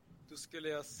 Då skulle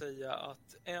jag säga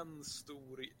att en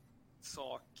stor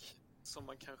sak som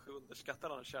man kanske underskattar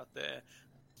annars är att det är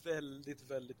väldigt,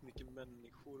 väldigt mycket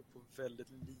människor på väldigt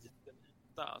liten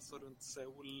yta. Alltså runt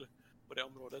Seoul på det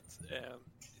området.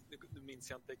 Nu minns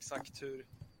jag inte exakt hur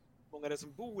många det är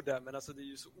som bor där, men alltså det är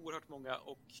ju så oerhört många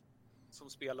och som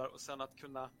spelar, och sen att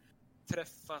kunna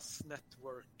träffas,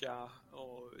 networka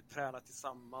och träna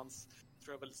tillsammans tror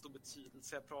jag har väldigt stor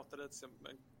betydelse. Jag pratade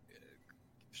med en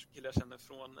kille jag känner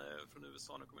från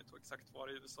USA, nu kommer jag inte ihåg exakt var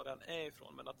i USA den är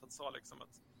ifrån, men att han sa liksom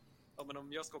att men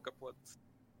om jag ska åka på ett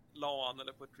LAN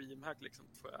eller på ett DreamHack liksom,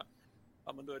 får jag,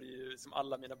 men då är det ju som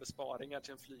alla mina besparingar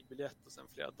till en flygbiljett och sen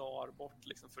flera dagar bort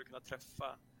liksom, för att kunna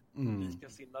träffa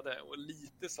likasinnade. Och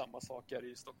lite samma sak är det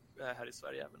ju här i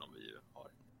Sverige, även om vi ju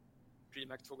har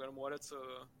DreamHack 2 gånger om året,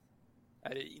 så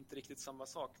är det inte riktigt samma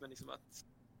sak. Men liksom att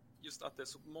just att det är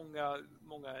så många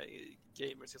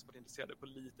gamers är intresserade på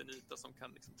liten yta som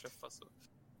kan liksom träffas och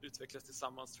utvecklas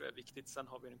tillsammans tror jag är viktigt. Sen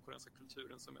har vi den koreanska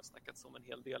kulturen som jag snackat om en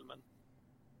hel del, men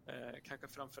kanske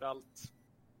framförallt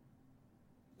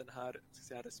den här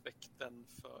respekten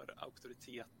för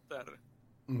auktoriteter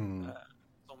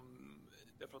som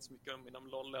det har pratats mycket om inom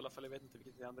LoL i alla fall, jag vet inte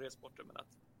vilket i andra e-sporter, men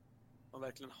att man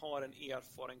verkligen har en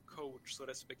erfaren coach så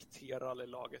respekterar alla i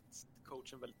laget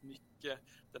coachen väldigt mycket.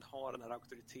 Den har den här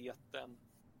auktoriteten.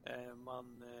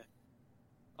 Man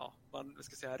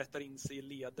ska säga rättar in sig i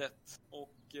ledet,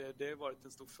 och det har varit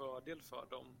en stor fördel för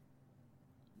dem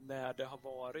när det har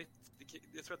varit,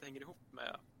 jag tror att det hänger ihop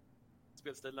med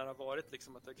spelstilen har varit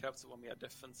liksom att det krävs att vara mer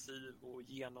defensiv och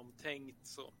genomtänkt,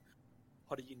 så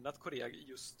har det gynnat Korea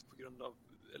just på grund av,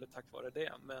 eller tack vare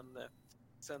det. Men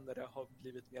sen när det har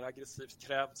blivit mer aggressivt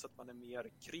krävs att man är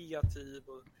mer kreativ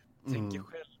och tänker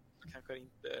själv, så kanske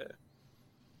inte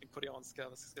den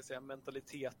koreanska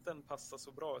mentaliteten passar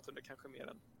så bra, utan det kanske mer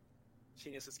en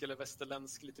kinesisk eller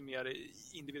västerländsk, lite mer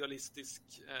individualistisk,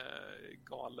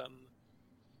 galen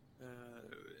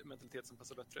mentalitet som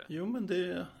passar bättre. Jo, men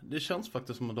det känns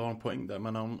faktiskt som att du har en poäng där.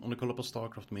 Men om du kollar på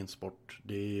Starcraft, min sport,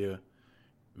 det är ju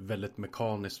väldigt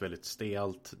mekaniskt, väldigt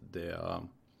stelt. Det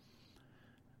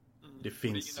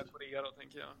finns... Det är Korea då,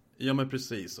 tänker jag. Ja, men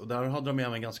precis. Och där hade de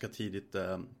även ganska tidigt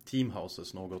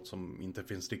teamhouses, något som inte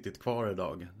finns riktigt kvar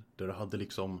idag. Där du hade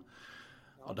liksom...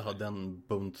 Ja, det hade en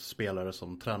bunt spelare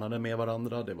som tränade med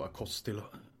varandra. Det var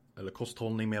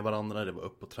kosthållning med varandra. Det var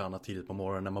upp och träna tidigt på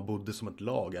morgonen när man bodde som ett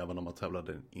lag, även om man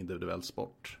tävlade en individuell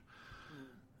sport.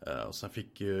 Och sen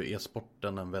fick ju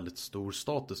e-sporten en väldigt stor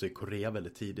status i Korea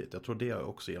väldigt tidigt. Jag tror det har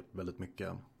också hjälpt väldigt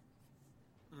mycket.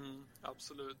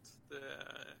 Absolut. Det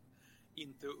är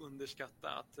inte att underskatta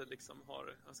att det liksom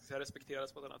har,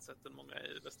 respekteras på ett annat sätt än många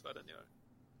i västvärlden gör.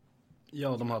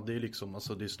 Ja, de hade ju liksom,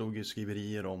 alltså det stod ju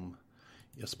skriverier om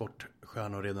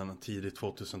e-sportstjärnor redan tidigt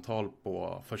 2000-tal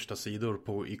på första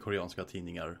sidor i koreanska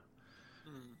tidningar.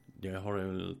 Det har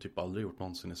ju typ aldrig gjort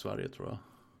någonsin i Sverige, tror jag.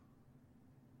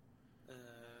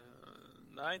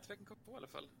 Nej, inte verkligen kom på i alla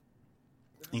fall.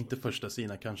 Inte första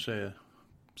sidan, kanske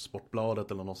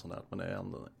Sportbladet eller något sånt där, men det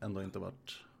är ändå inte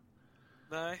varit...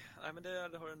 Nej, men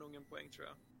det har nog en poäng, tror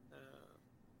jag.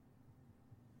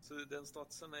 Så den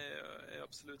statusen är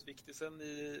absolut viktig. Sen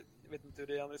jag vet inte hur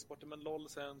det är i andra sporter, men LoL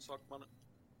så är en sak man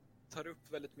tar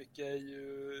upp väldigt mycket är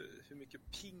ju hur mycket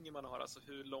ping man har, alltså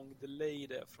hur lång delay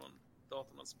det är från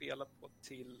datorn man spelar på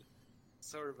till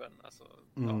servern.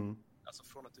 Alltså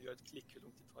från att du gör ett klick, hur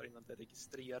lång tid det tar innan det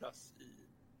registreras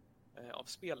av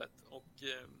spelet. Och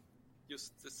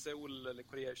just Seoul eller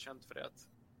Korea är känt för det, att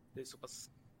det är så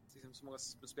pass så många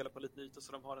som spelar på lite yta,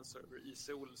 så de har en server i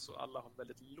Seoul, så alla har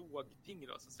väldigt låg ping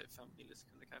då, så säg 5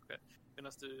 millisekunder kanske.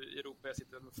 Medan du i Europa, jag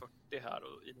sitter med 40 här,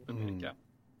 och i Nordamerika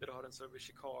där du har en server i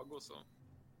Chicago så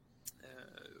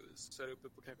är det uppe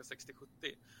på kanske 60-70.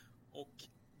 Och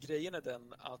grejen är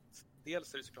den att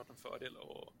dels är det såklart en fördel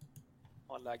att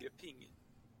ha en lägre ping,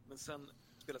 men sen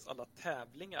spelas alla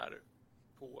tävlingar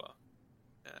på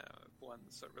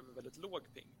en server med väldigt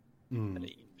låg ping, eller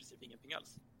i princip ingen ping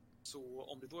alls. Så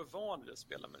om du då är van vid att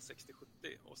spela med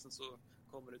 60-70 och sen så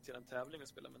kommer du till en tävling och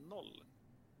spelar med 0,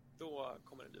 då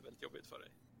kommer det bli väldigt jobbigt för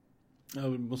dig. Ja,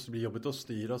 det måste bli jobbigt att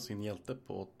styra sin hjälte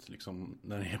på att, liksom,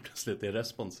 när den helt plötsligt är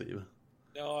responsiv.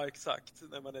 Ja, exakt.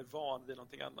 När man är van vid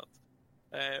någonting annat.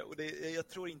 Och jag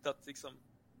tror inte att liksom,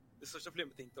 det största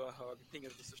problemet är inte att ha hög ping,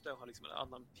 utan det största är att ha liksom en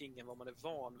annan ping än vad man är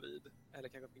van vid. Eller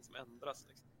kanske en ping som ändras.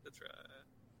 Liksom. Det tror jag är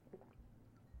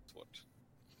svårt.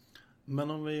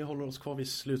 Men om vi håller oss kvar vid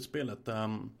slutspelet.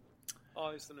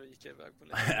 Ja, just det, nu gick jag iväg på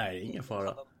Nej, ingen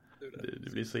fara.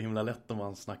 Det blir så himla lätt om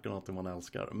man snackar något man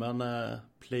älskar. Men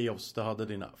playoffs, du hade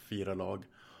dina 4 lag.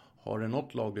 Har du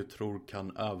något lag du tror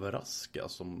kan överraska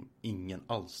som ingen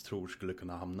alls tror skulle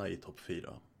kunna hamna i topp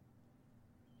 4?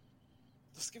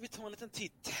 Då ska vi ta en liten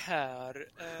titt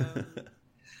här.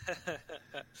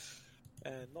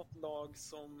 Något lag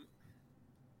som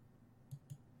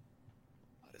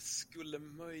det skulle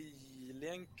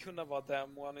möjligen kunna vara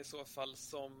Demoan i så fall,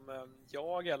 som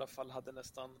jag i alla fall hade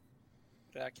nästan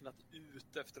räknat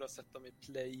ut efter att ha sett dem i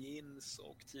play-ins,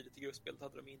 och tidigt i gruppspelet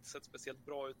hade de inte sett speciellt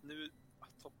bra ut. Nu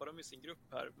toppar de i sin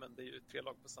grupp här, men det är ju 3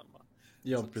 lag på samma.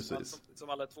 Ja, precis. Som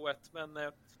alla är 2-1. Men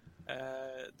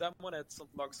Demon är ett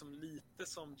sånt lag som lite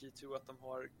som G2, att de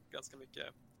har ganska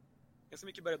mycket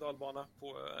berg- och dalbana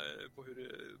på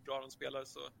hur bra de spelar.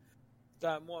 Så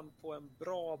Demon på en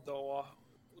bra dag,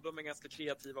 och de är ganska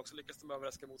kreativa också, lyckas de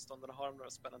överraska motståndarna, har de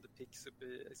några spännande picks upp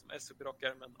i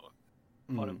rockärmen och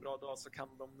har en bra dag, så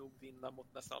kan de nog vinna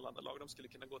mot nästan alla andra lag. De skulle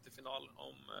kunna gå till final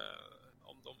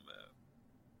om de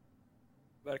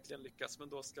verkligen lyckas, men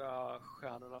då ska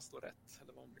stjärnorna stå rätt,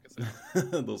 eller vad man brukar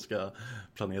säga. Då ska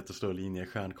planeter stå i linje,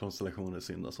 stjärnkonstellationer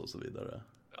syndas och så vidare.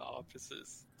 Ja,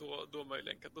 precis. Då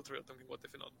möjligen, då tror jag att de kan gå till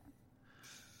final.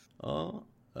 Ja,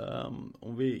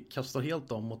 om vi kastar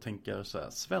helt om och tänker så här,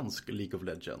 svensk League of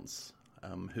Legends.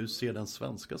 Hur ser den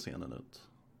svenska scenen ut?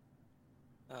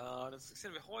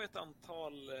 Vi har ju ett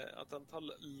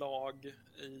antal lag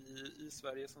i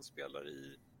Sverige som spelar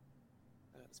i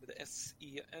som heter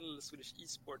SEL, Swedish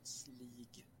Esports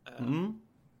League,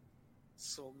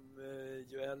 som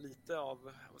ju är lite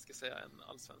av, vad ska jag säga, en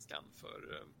allsvenskan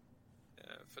för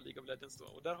League of Legends då.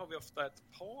 Och där har vi ofta ett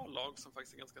par lag som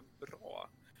faktiskt är ganska bra.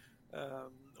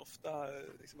 Ofta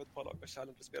liksom ett par lag med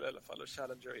Challenger-spelare i alla fall, och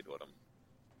Challenger är då de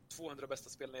 200 bästa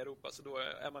spelarna i Europa, så då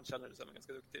är man Challenger så är man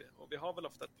ganska duktig. Och vi har väl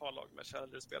ofta ett par lag med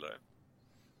Challenger-spelare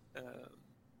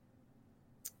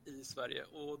i Sverige,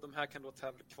 och de här kan då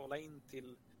kvala in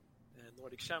till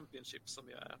Nordic Championship, som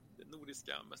är det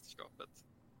nordiska mästerskapet,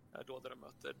 då där de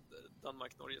möter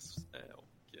Danmark, Norge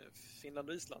och Finland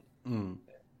och Island.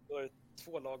 Då är det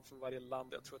 2 lag från varje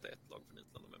land. Jag tror att det är 1 lag från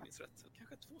Island om jag minns rätt,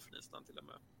 kanske 2 från Island till och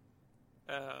med.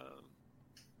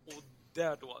 Och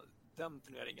där då, den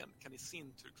turneringen kan i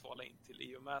sin tur kvala in till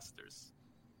EU Masters.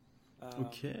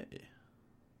 Okej.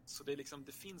 Så det är liksom,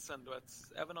 det finns ändå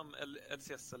även om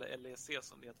LCS eller LEC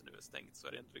som det heter nu är stängt, så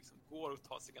är det ändå liksom, går att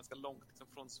ta sig ganska långt liksom,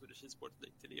 från Swedish Esports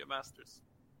League till EU Masters,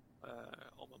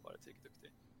 om man bara är tillräckligt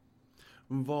duktig.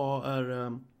 Vad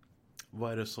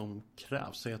är det som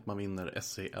krävs? Säg att man vinner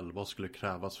SEL. Vad skulle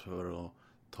krävas för att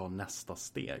ta nästa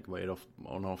steg? Vad är det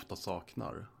man ofta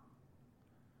saknar?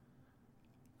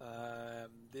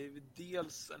 Det är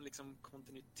dels en liksom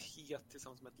kontinuitet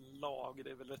tillsammans med ett lag.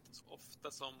 Det är väl rätt så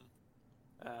ofta som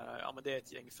men det är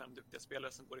ett gäng 5 duktiga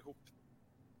spelare som går ihop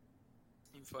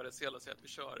inför ett SEL och säger att vi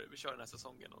kör den här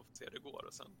säsongen och ser hur det går,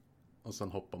 och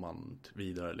sen hoppar man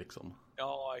vidare liksom.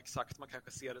 Ja, exakt. Man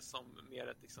kanske ser det som mer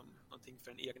ett, liksom, någonting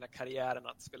för den egna karriären,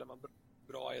 att spelar man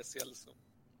bra i SEL så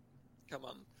kan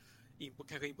man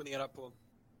kanske imponera på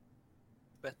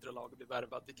bättre lag och bli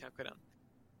värvad till kanske den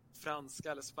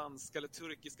franska eller spanska eller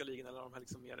turkiska ligan, eller de här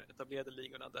liksom mer etablerade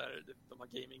ligorna där de har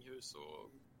gaminghus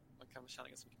och man kan tjäna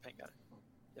ganska mycket pengar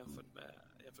jämfört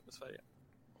med Sverige.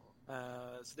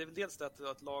 Så det är väl dels det att det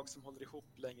är ett lag som håller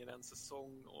ihop längre än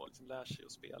säsong och liksom lär sig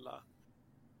att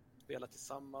spela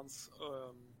tillsammans.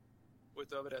 Och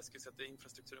utöver det ska jag säga att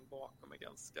infrastrukturen bakom är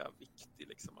ganska viktig,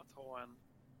 liksom att ha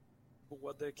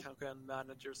både kanske en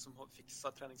manager som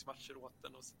fixar träningsmatcher åt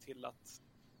den och ser till att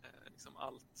liksom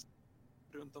allt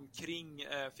runt omkring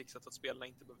fixat, att spelarna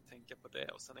inte behöver tänka på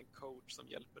det, och sen en coach som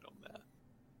hjälper dem med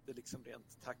det liksom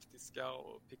rent taktiska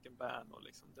och pick and ban och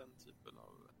liksom den typen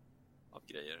av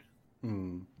grejer.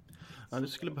 Ja, det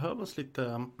skulle behövas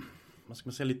lite, vad ska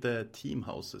man säga, lite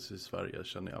teamhouses i Sverige,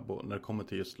 känner jag, när det kommer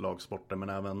till just lagsporter, men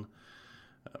även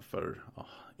för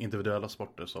individuella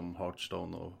sporter som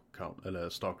Hearthstone eller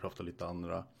Starcraft och lite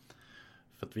andra.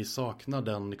 För att vi saknar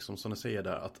den, liksom, som du säger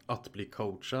där, att bli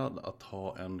coachad, att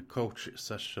ha en coach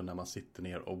session när man sitter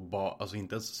ner och alltså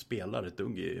inte ens spelar ett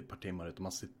dugg i ett par timmar, utan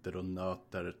man sitter och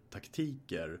nöter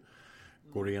taktiker,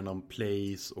 går igenom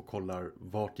plays och kollar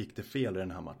vart gick det fel i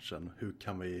den här matchen, hur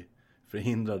kan vi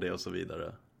förhindra det och så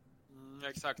vidare.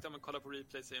 Exakt, ja, men kolla på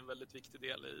replays är en väldigt viktig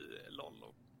del i LoL,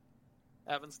 och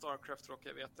även Starcraft råkar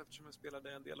jag veta eftersom jag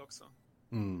spelade en del också.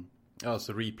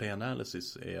 Alltså replay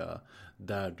analysis är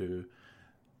där du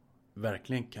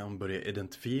verkligen kan börja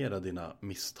identifiera dina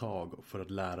misstag för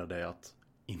att lära dig att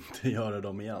inte göra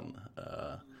dem igen.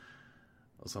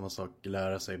 Och samma sak,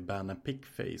 lära sig ban and pick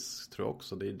face tror jag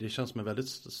också. Det känns som en väldigt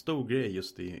stor grej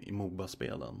just i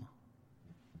MOBA-spelen.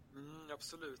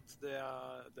 Absolut, det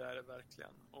är det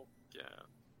verkligen. Och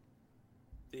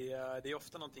det är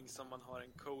ofta någonting som man har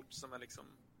en coach som är liksom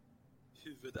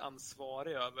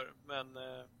huvudansvarig över. Men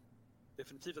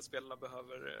definitivt att spelarna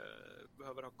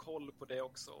behöver ha koll på det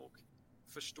också och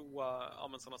förstå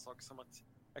sådana saker som att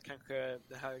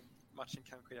det här matchen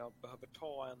kanske jag behöver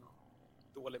ta en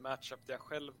dålig matchup där jag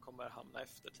själv kommer hamna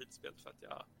efter tidsspelet för att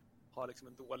jag har liksom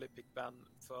en dålig pickban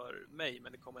för mig,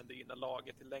 men det kommer ändå gynna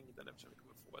laget i längden eftersom vi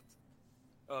kommer få ett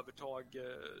övertag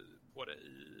på det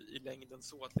i längden,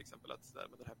 så till exempel att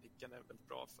den här picken är väldigt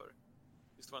bra för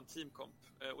just vår teamkomp.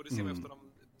 Och det ser man ofta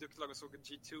de duktiga lagen, såg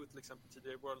G2 till exempel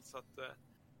tidigare i World, så att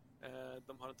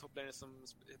de har en toplaner som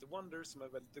heter Wonder som är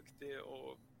väldigt duktig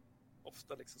och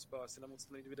ofta liksom spör sina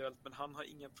motståndare individuellt, men han har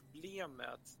inga problem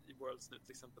med att i Worlds nu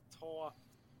till exempel ta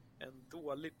en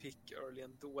dålig pick early,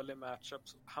 en dålig matchup,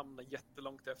 hamna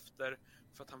jättelångt efter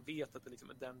för att han vet att det liksom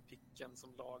är den picken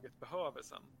som laget behöver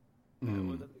sen.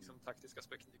 Och den liksom taktiska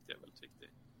aspekten tycker jag är väldigt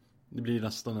viktig. Det blir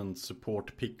nästan en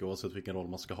support pick oavsett vilken roll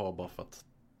man ska ha, bara för att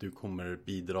du kommer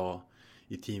bidra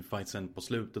i teamfightsen på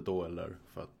slutet då, eller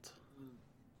för att...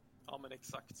 Ja, men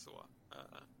exakt så.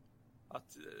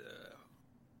 Att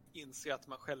inse att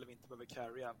man själv inte behöver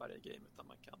carrya varje game, utan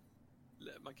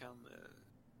man kan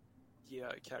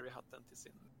ge carry-hatten till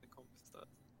sin kompis istället.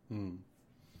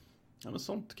 Ja, men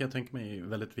sånt kan jag tänka mig är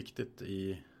väldigt viktigt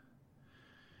i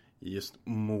just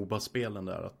MOBA-spelen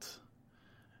där, att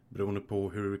beroende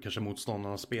på hur kanske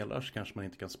motståndarna spelar så kanske man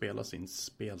inte kan spela sin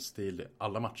spelstil i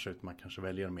alla matcher, utan man kanske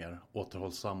väljer mer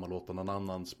återhållsam och låta någon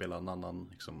annan spela en annan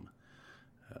liksom,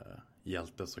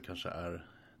 hjälte som kanske är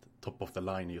top of the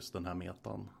line i just den här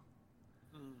metan.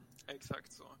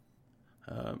 Exakt så.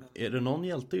 Är det någon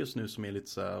hjälte just nu som är lite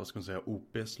så här, vad ska man säga,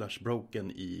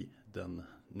 OP/broken i den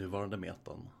nuvarande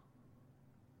metan?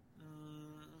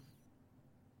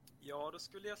 Ja, då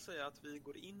skulle jag säga att vi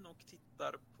går in och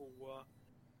tittar på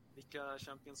vilka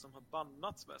champions som har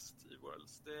bannats mest i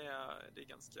Worlds. Det är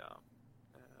ganska...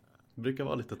 Det brukar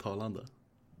vara lite talande.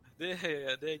 Det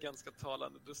är ganska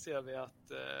talande. Då ser vi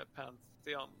att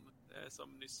Pantheon,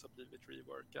 som nyss har blivit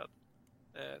reworkad,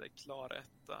 är klar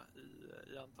etta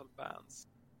i antal bans.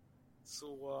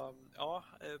 Så ja,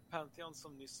 Pantheon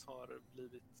som nyss har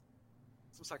blivit...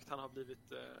 Som sagt, han har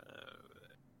blivit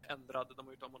ändrad. De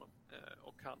har gjort om honom.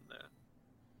 Och han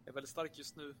är väldigt stark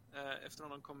just nu. Efter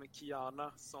honom kommer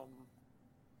Kiana som...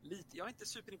 Jag är inte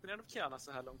superimponerad av Kiana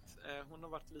så här långt. Hon har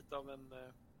varit lite av en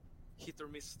hit or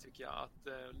miss tycker jag.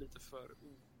 Att lite för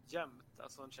ojämnt.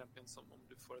 Alltså en champion som om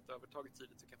du får ett övertag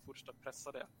tidigt du kan fortsätta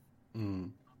pressa det.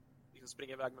 Liksom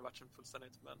springa iväg med matchen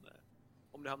fullständigt. Men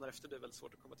om det hamnar efter det är väldigt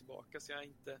svårt att komma tillbaka. Så jag är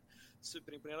inte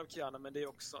superimponerad av Kiana. Men det är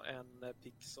också en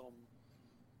pick som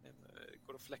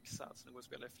går att flexa. Alltså den går att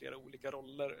spela i flera olika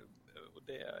roller. Och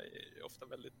det är ofta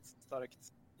väldigt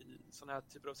starkt i sådana här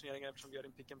typer av turneringar eftersom vi gör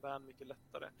din pick and ban mycket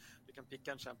lättare. Du kan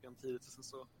picka en champion tidigt och sen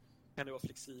så kan du vara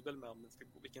flexibel med om den ska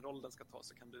gå, vilken roll den ska ta,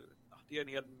 så kan du det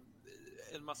är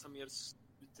en massa mer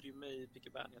utrymme i pick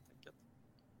and ban helt enkelt.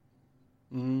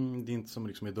 Det är inte som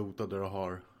liksom i Dota där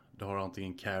du har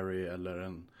antingen carry eller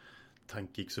en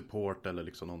tankig support eller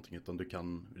liksom någonting, utan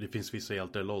det finns vissa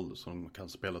hjältar i LoL som kan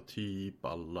spela typ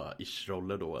alla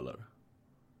ish-roller då, eller?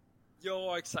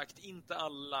 Ja, exakt. Inte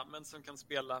alla, men som kan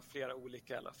spela flera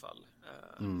olika i alla fall.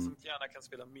 Som gärna kan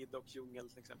spela mid och djungel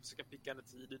till exempel, så kan picka henne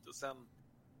tidigt och sen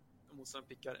om motståndaren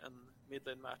pickar en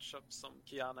mid-lane matchup som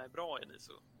Kiana är bra i,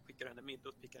 så skickar henne mid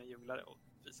och pickar en djunglare och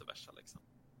vice versa liksom.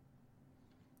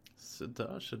 Så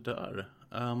där.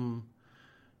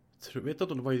 Vet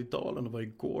att om det var idag eller om det var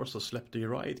igår så släppte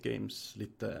ju Riot Games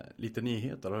lite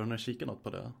nyheter. Har du kikat något på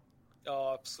det?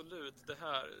 Ja, absolut. Det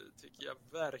här tycker jag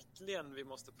verkligen vi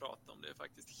måste prata om. Det är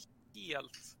faktiskt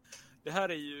helt... Det här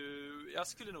är ju... Jag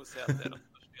skulle nog säga att det är de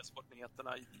största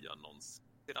e-sportnyheterna jag någonsin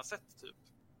har sett, typ.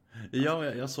 Ja,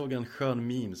 jag såg en skön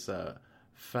meme så här,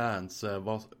 fans,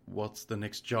 what's the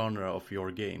next genre of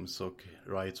your games? Och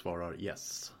Riot svarar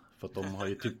yes. För att de har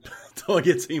ju typ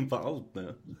tagit sig in på allt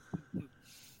nu.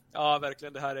 Ja,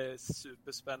 verkligen. Det här är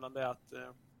superspännande att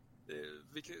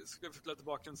vi ska förklara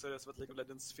tillbaka så är det som att League of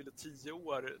Legends fyller 10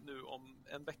 år nu om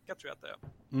en vecka tror jag att det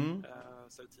är.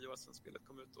 Så är det 10 år sedan spelet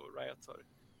kom ut och Riot har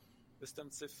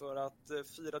bestämt sig för att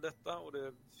fira detta och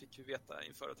det fick vi veta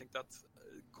inför och tänkte att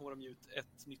kommer de ut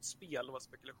ett nytt spel och vad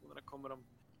spekulationerna kommer de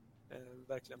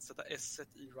verkligen sätta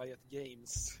S-et i Riot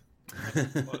Games.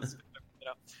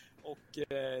 Och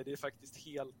det är faktiskt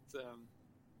helt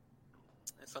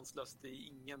sanslöst. Det är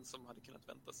ingen som hade kunnat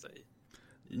vänta sig.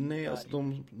 Nej, alltså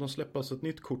de släpper alltså ett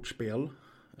nytt kortspel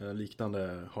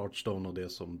liknande Hearthstone och det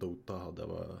som Dota hade.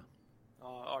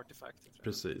 Ja, Artifact.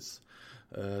 Precis.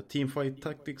 Teamfight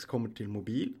Tactics kommer till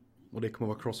mobil och det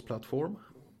kommer vara cross-platform.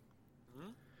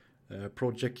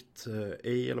 Project A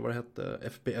eller vad det hette,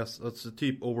 FPS, alltså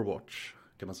typ Overwatch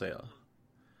kan man säga.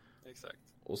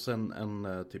 Exakt. Och sen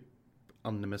en typ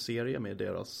anime-serie med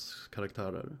deras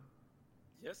karaktärer.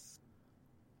 Yes.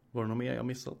 Var det något mer jag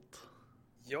missat?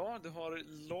 Ja, du har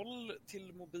LOL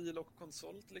till mobil och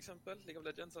konsol till exempel. League of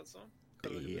Legends alltså.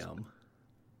 Damn.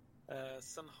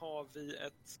 Sen har vi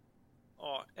ett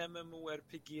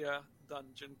MMORPG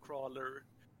Dungeon Crawler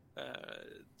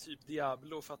typ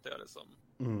Diablo fattar jag det som.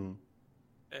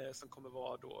 Som kommer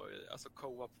vara då alltså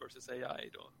co-op versus AI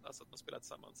då. Alltså att man spelar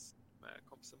tillsammans med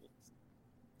kompisar mot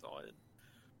AI.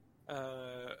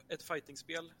 Ett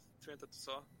fightingspel tror jag inte att du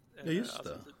sa. Ja, just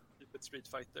alltså det. Typ ett Street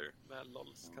Fighter med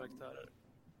LOLs karaktärer.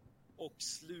 Och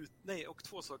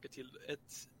 2 saker till.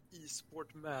 Ett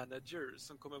e-sport manager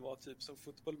som kommer vara typ som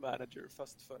football manager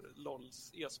fast för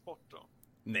LOLs e-sport då.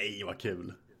 Nej, vad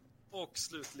kul. Och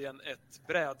slutligen ett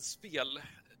brädspel.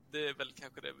 Det är väl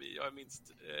kanske det jag är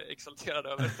minst exalterad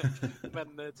över.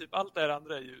 Men typ allt det här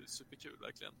andra är ju superkul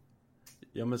verkligen.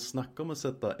 Ja, men snacka om att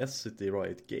sätta S-et i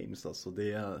Riot Games. Alltså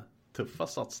det är tuffa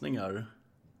satsningar.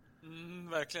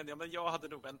 Verkligen, ja, men jag hade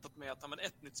nog väntat mig att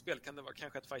ett nytt spel kan det vara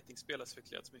kanske ett fighting-spel har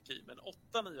spekulerats mycket i, men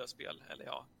 8 nya spel, eller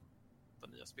 8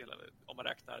 nya spel om man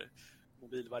räknar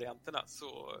mobilvarianterna,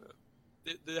 så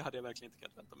det hade jag verkligen inte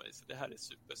kunnat vänta mig. Så det här är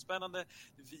superspännande.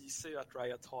 Det visar ju att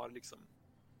Riot har liksom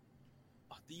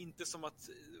det är inte som att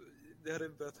det hade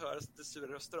börjat höras lite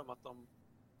sura röster om att de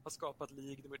har skapat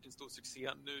League, de har gjort en stor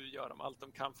succé. Nu gör de allt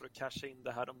de kan för att casha in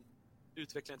det här. De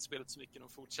utvecklar inte spelet så mycket. De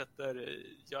fortsätter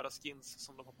göra skins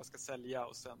som de hoppas ska sälja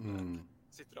och sen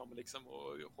sitter de liksom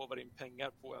och hovar in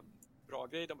pengar på en bra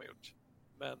grej de har gjort.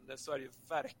 Men så är det ju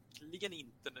verkligen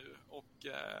inte nu och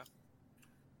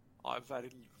jag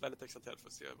är väldigt exalterad för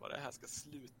att se vad det här ska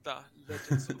sluta.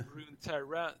 Legends of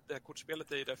Runeterra, det här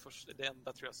kortspelet är ju det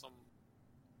enda tror jag som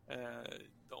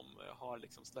de har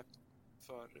liksom släppt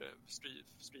för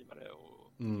streamare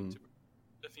och YouTuber.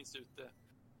 Det finns ute.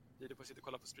 Det på att sitta och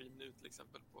kolla på stream nu till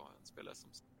exempel på en spelare som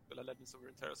spelar Legends of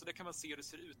Runeterra. Så det kan man se hur det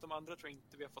ser ut. De andra tror jag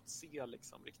inte vi har fått se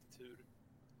liksom riktigt hur.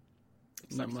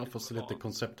 Nej, man får se lite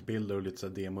konceptbilder och lite så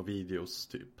demo-videos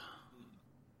typ.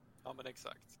 Ja, men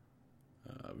exakt.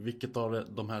 Vilket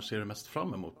av de här ser du mest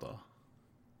fram emot då?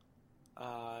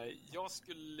 Jag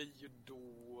skulle ju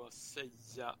då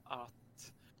säga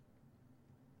att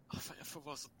jag får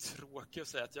vara så tråkig och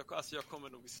säga att jag kommer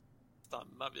nog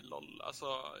stanna vid LOL. Alltså,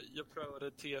 jag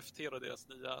prövade TFT och deras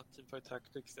nya Teamfight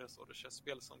Tactics, deras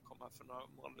orderchess-spel som kom här för några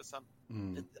månader sedan.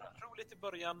 Roligt i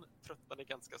början, tröttnade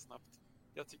ganska snabbt.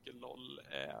 Jag tycker LOL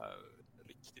är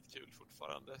riktigt kul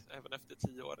fortfarande, även efter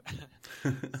 10 år.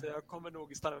 Så jag kommer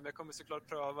nog stanna, men jag kommer såklart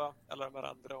pröva alla de här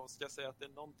andra. Och ska jag säga att det är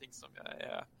någonting som jag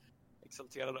är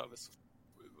exalterad över, så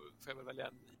får jag väl välja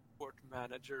en e-sport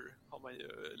manager, har man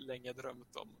ju länge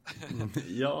drömt om.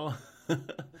 Ja.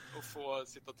 Och få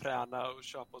sitta och träna och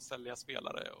köpa och sälja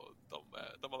spelare, och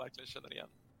de har verkligen känner igen.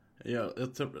 Ja,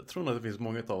 jag tror att det finns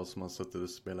många av oss som har suttit och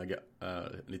spelat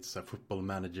lite så här football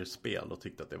manager-spel och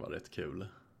tyckte att det var rätt kul.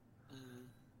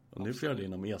 Och nu får jag det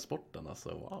inom e-sporten, alltså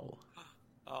wow.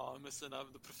 Ja, med sina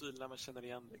profiler man känner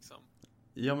igen liksom.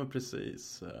 Ja, men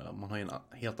precis. Man har ju en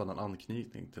helt annan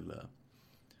anknytning till det.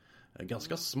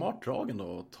 Ganska smart drag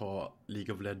ändå att ta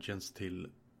League of Legends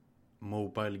till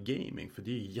mobile gaming. För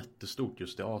det är ju jättestort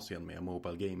just i Asien med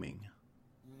mobile gaming.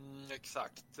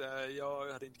 Exakt.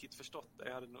 Jag hade inte riktigt förstått det.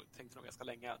 Jag hade tänkt nog ganska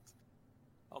länge att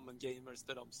men gamers,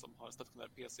 det är de som har en stationär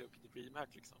PC och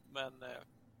DreamHack liksom. Men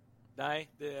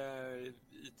nej, det är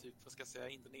i typ, vad ska jag säga,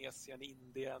 Indonesien,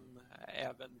 Indien,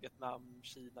 även Vietnam,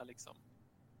 Kina liksom.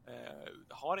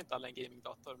 Har inte alla en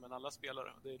gamingdator, men alla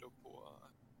spelar, det är då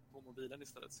på mobilen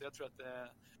istället. Så jag tror att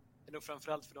det är nog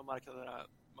framförallt för de marknaderna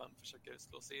man försöker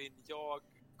slå sig in. Jag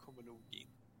kommer nog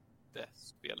inte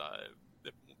spela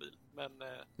det på mobil, men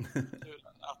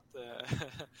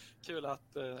kul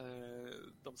att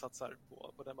de satsar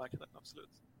på den marknaden,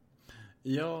 absolut.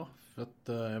 Ja, för att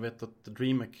jag vet att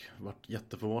DreamHack vart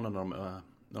jätteförvånade när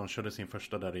de körde sin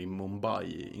första där i Mumbai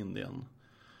i Indien.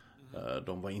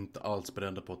 De var inte alls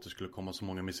beredda på att det skulle komma så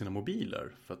många med sina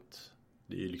mobiler. För att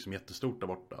det är ju liksom jättestort där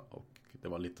borta. Och det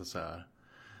var lite så här,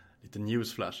 lite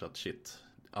newsflash att shit,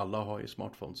 alla har ju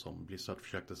smartphones som Blizzard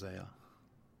försökte säga.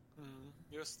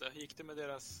 Just det, gick det med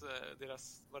deras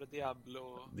var det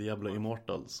Diablo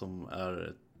Immortal som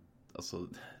är, alltså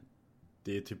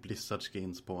det är typ Blizzard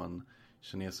skins på en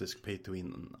kinesisk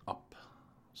pay-to-win-app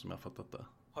som jag fattat det.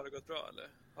 Har det gått bra eller?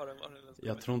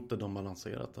 Jag tror inte de har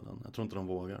lanserat den. Jag tror inte de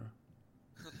vågar.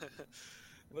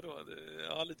 Vadå?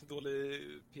 Ja, lite dålig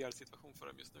PR-situation för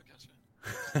dem just nu kanske.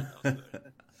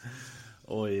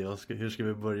 Oj, hur ska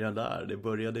vi börja där? Det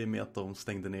började med att de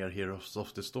stängde ner Heroes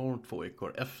of the Storm 2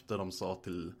 veckor efter de sa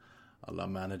till alla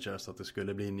managers att det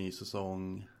skulle bli en ny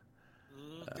säsong.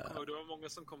 Det var många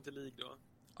som kom till League då.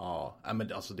 Ja,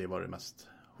 men alltså det var det mest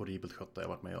horribelt skötta jag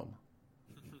varit med om.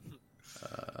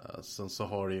 Sen så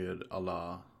har det ju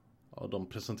alla, de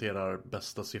presenterar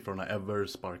bästa siffrorna ever,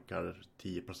 sparkar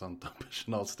 10% av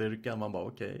personalstyrkan. Man bara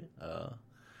okej.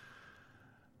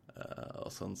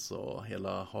 Och sen så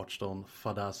hela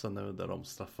Hearthstone-fadäsen nu där de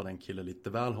straffar en kille lite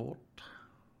väl hårt.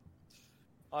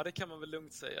 Ja, det kan man väl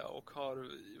lugnt säga, och har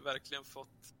verkligen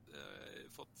fått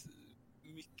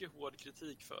mycket hård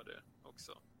kritik för det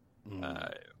också.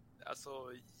 Alltså,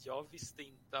 jag visste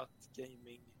inte att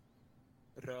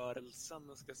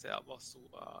gamingrörelsen, ska jag säga, var så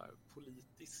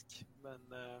politisk, men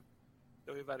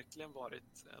det har ju verkligen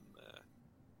varit en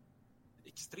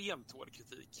extremt hård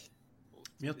kritik.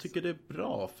 Men jag tycker det är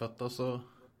bra, för att alltså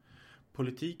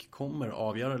politik kommer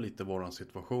avgöra lite våran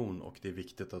situation, och det är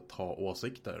viktigt att ha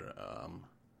åsikter.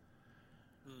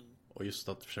 Och just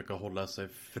att försöka hålla sig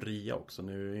fria också.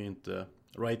 Nu är ju inte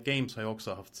Riot Games har ju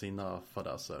också haft sina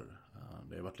fadäser.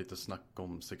 Det har varit lite snack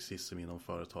om sexism inom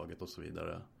företaget och så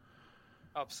vidare.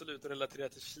 Absolut,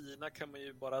 relaterat till Kina kan man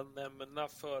ju bara nämna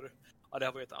för, det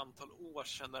här var ju ett antal år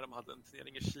sedan när de hade en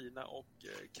turnering i Kina, och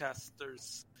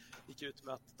casters gick ut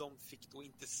med att de fick då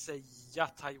inte säga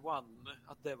Taiwan,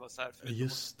 att det var så här för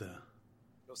just det.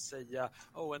 Att säga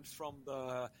and from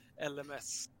the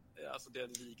LMS, alltså den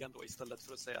ligan då, istället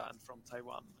för att säga and from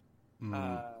Taiwan.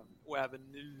 Och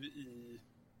även nu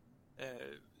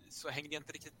så hängde jag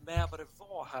inte riktigt med vad det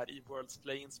var här i World's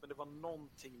Plains, men det var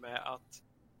någonting med att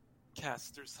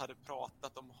casters hade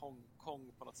pratat om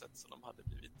Hongkong på något sätt som de hade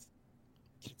blivit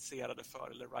kritiserade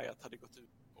för, eller Riot hade gått ut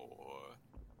och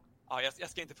jag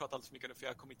ska inte prata alls för mycket nu, för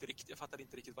jag fattade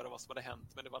inte riktigt vad det var som hade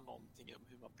hänt, men det var någonting om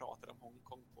hur man pratade om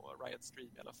Hongkong på Riot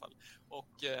Stream i alla fall. Och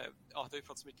det har ju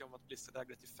pratats mycket om att Blizzard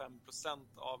ägde till 5%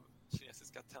 av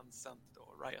kinesiska Tencent,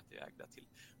 och Riot är ägda till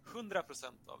 100%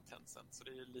 av Tencent, så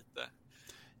det är ju lite...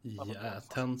 Ja,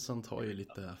 Tencent har ju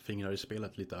lite fingrar i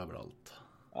spelet lite överallt.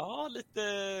 Ja, lite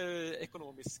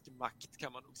ekonomisk makt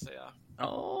kan man nog säga.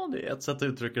 Ja, det är ett sätt att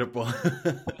uttrycka det på.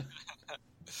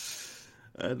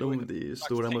 Det är ju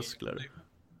stora muskler.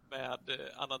 Med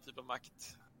annan typ av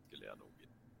makt skulle jag nog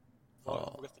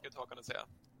våga sticka ut hakan och säga.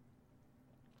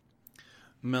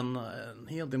 Men en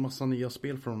hel del massa nya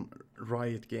spel från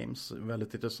Riot Games.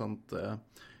 Väldigt intressant.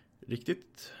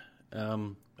 Riktigt...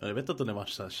 jag vet inte om det var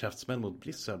så här käftsmäll mot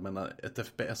Blizzard, men ett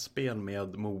FPS-spel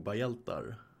med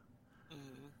MOBA-hjältar.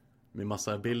 Med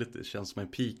massa ability känns som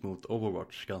en peak mot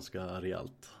Overwatch ganska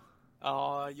rejält.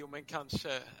 Ja, jo men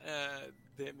kanske.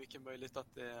 Det är mycket möjligt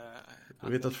att det... Jag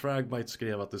vet att Fragbite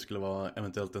skrev att det skulle vara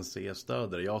eventuellt en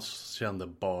CS-stödare. Jag kände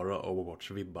bara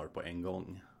Overwatch-vibbar på en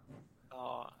gång.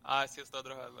 Ja,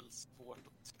 CS-stödare har jag väl svårt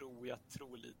att tro. Jag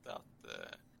tror lite att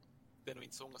det är nog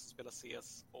inte så många som spelar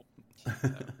CS. Och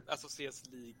alltså CS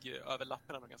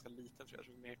League-överlappen är nog ganska liten, tror jag. Jag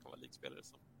tror mer kan vara League-spelare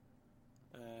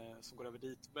som går över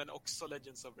dit. Men också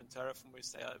Legends of Runeterra får man ju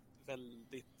säga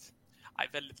väldigt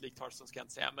likt Hearthstone, ska jag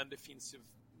inte säga, men det finns ju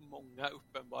många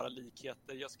uppenbara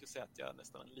likheter. Jag skulle säga att jag är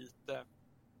nästan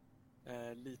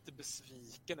lite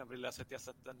besviken över det. Jag har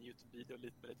sett en YouTube-video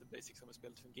lite basics om hur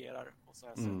spelet fungerar, och så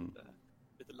har jag sett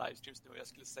lite livestreams nu, och jag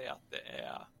skulle säga att det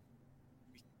är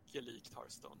mycket likt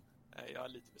Hearthstone. Jag är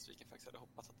lite besviken faktiskt. Jag hade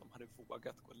hoppats att de hade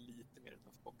vågat gå lite mer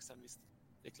utanför boxen. Visst,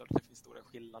 det är klart att det finns stora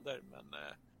skillnader, men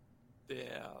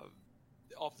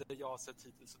av det jag har sett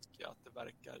hittills så tycker jag att det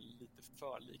verkar lite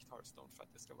för likt Hearthstone för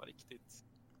att det ska vara riktigt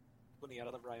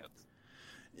imponerad av Riot.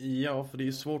 Ja, för det är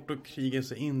ju svårt att kriga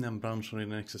sig in i en bransch som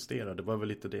redan existerar. Det var väl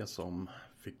lite det som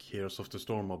fick Heroes of the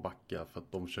Storm att backa, för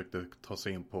att de försökte ta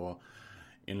sig in på,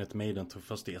 enligt mig, den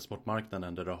tuffaste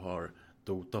e-sportmarknaden, där du har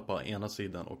Dota på ena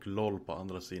sidan och LOL på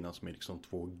andra sidan, som är liksom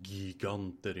två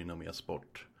giganter inom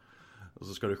e-sport. Och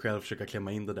så ska du själv försöka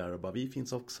klämma in det där och bara, vi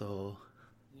finns också.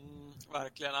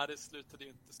 Verkligen, nej, det slutade ju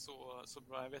inte så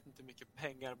bra. Jag vet inte hur mycket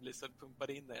pengar Blizzard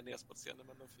pumpade in i en e-sportscenen,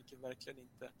 men de fick ju verkligen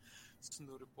inte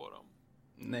snurr på dem.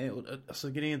 Nej, och alltså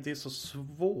grejen, det är så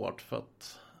svårt för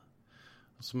att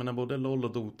alltså, men både LoL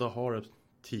och Dota har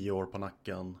 10 år på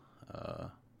nacken.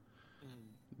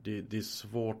 Det är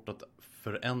svårt att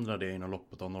förändra det inom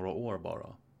loppet av några år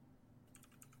bara.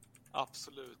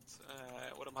 Absolut.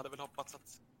 Och de hade väl hoppats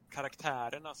att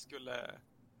karaktärerna skulle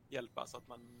hjälpa så att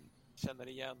man känner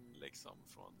igen liksom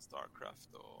från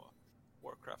Starcraft och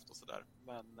Warcraft och sådär.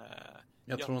 Men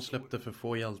jag tror de släppte för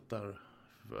få hjältar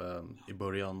i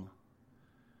början.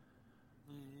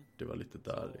 Det var lite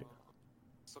där.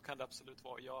 Så kan det absolut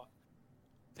vara. Jag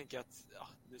tänker att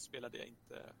nu spelade jag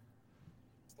inte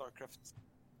Starcraft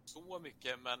så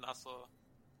mycket, men alltså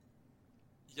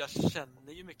jag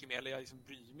känner ju mycket mer, eller jag liksom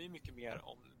bryr mig mycket mer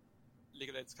om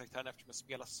League of Legends-karaktären eftersom jag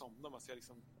spelar som dem. Alltså jag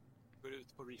liksom går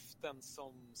ut på Riften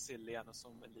som Cillian och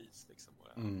som Elise liksom.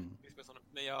 Och men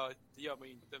det gör man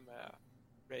ju inte med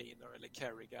Raynor eller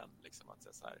Kerrigan liksom, att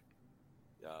säga så här.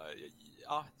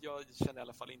 Jag känner i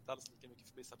alla fall inte alls lika mycket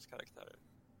för Blizzards karaktärer.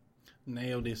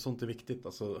 Nej, och det är sånt är viktigt.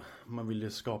 Alltså, man vill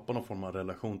ju skapa någon form av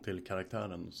relation till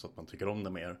karaktären så att man tycker om det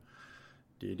mer.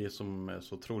 Det är det som är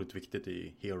så otroligt viktigt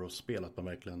i Heroes-spel, att man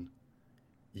verkligen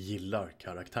gillar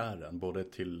karaktären. Både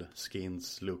till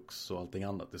skins, looks och allting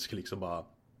annat. Det ska liksom bara...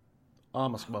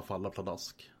 man ska bara falla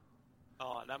pladask.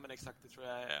 Ja, nej men exakt. Det tror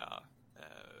jag är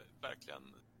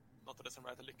verkligen något av det som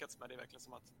Riot har lyckats med. Det är verkligen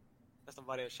som att nästan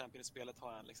varje champion i spelet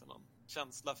har en liksom någon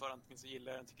känsla för antingen så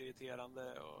gillar den, tycker det är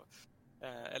irriterande och,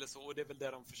 eller så. Och det är väl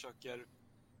det de försöker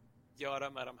göra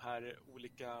med de här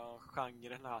olika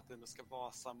genrerna, att det ska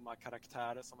vara samma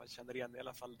karaktärer som man känner igen, i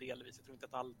alla fall delvis. Jag tror inte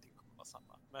att allting kommer vara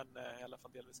samma, men i alla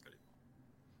fall delvis ska det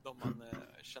vara de man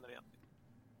känner igen.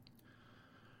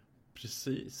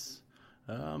 Precis.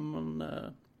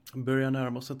 Börjar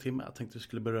närma oss en timme. Jag tänkte vi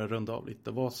skulle börja runda av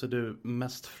lite. Vad ser du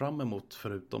mest fram emot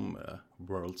förutom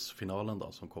Worlds-finalen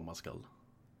då som komma skall?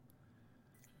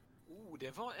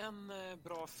 Det var en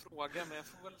bra fråga, men jag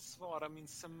får väl svara min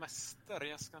semester.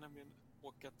 Jag ska nämligen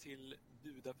åka till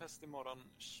Budapest imorgon,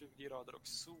 20 grader och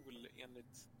sol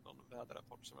enligt någon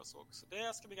väderrapport som jag såg. Så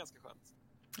det ska bli ganska skönt.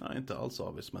 Ja, inte alls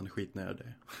avis, men skit ner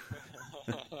det.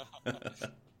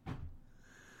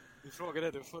 Du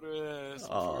frågade, då får du...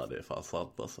 Ja, det är fan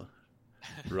sant alltså.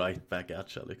 Right back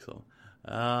at you liksom.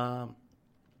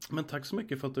 Men tack så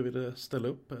mycket för att du ville ställa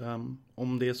upp.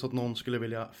 Om det är så att någon skulle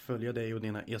vilja följa dig och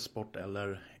dina e-sport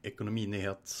eller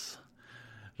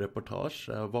ekonominyhetsreportage,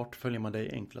 vart följer man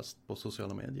dig enklast på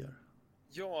sociala medier?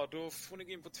 Ja, då får ni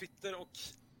gå in på Twitter, och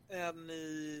är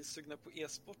ni sugna på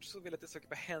e-sport så vill jag att jag söker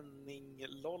på Henning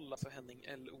LOL, alltså Henning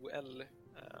LOL.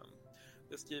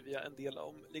 Det skriver jag en del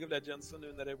om League of Legends och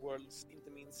nu när det är Worlds inte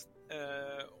minst.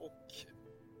 Och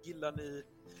gillar ni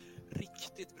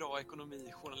riktigt bra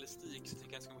ekonomijournalistik så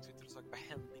tycker jag ska gå på Twitter och söka på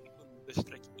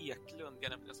Henning_Eklund. Jag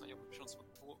nämligen som jobbar person som har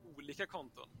 2 olika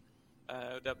konton.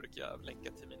 Där brukar jag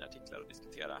länka till mina artiklar och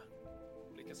diskutera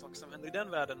olika saker som händer i den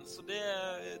världen. Så det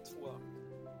är 2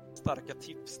 starka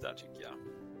tips där tycker jag.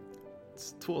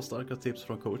 2 starka tips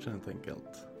från coachen helt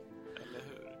enkelt. Eller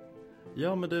hur?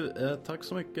 Ja, men du, tack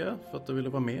så mycket för att du ville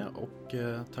vara med, och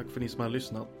tack för ni som har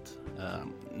lyssnat.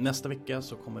 Nästa vecka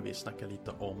så kommer vi snacka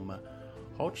lite om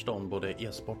Hearthstone, både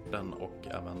e-sporten och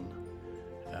även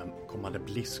kommande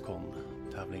BlizzCon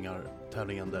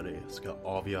tävlingen där det ska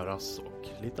avgöras och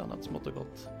lite annat smått och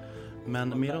gott.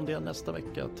 Men mer om det nästa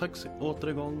vecka. Tack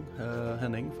återgång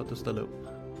Henning för att du ställde upp.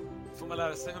 Får man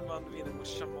lära sig hur man vinner mot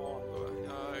shaman då?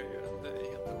 Jag gör inte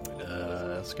helt omöjligt.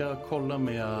 Jag ska kolla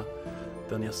med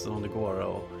den gästen om det går,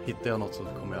 och hittar jag något så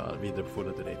kommer jag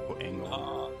vidarebefordra till dig på en gång.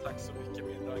 Ja, tack så mycket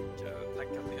min rank.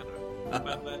 Tackar till er.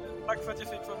 Men tack för att jag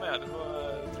fick vara med. Det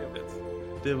var trevligt.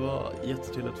 Det var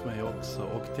jättetrevligt för mig också.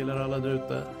 Och till er alla där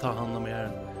ute, ta hand om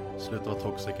er. Sluta vara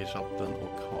toxic i chatten och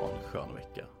ha en skön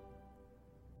vecka.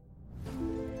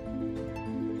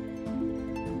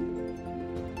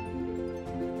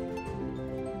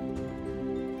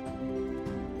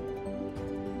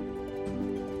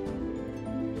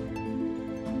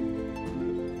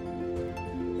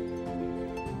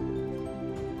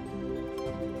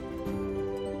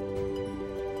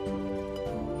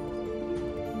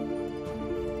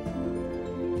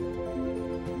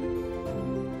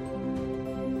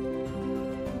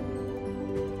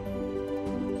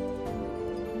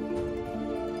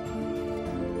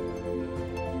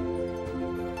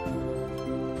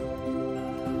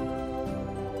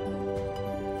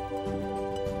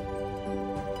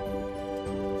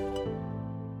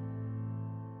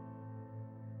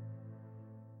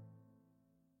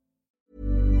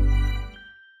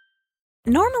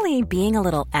 Normally, being a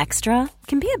little extra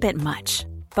can be a bit much,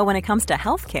 but when it comes to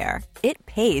healthcare, it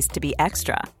pays to be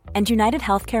extra. And United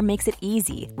Healthcare makes it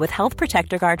easy with Health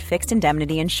Protector Guard fixed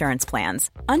indemnity insurance plans.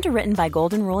 Underwritten by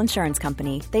Golden Rule Insurance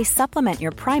Company, they supplement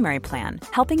your primary plan,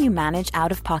 helping you manage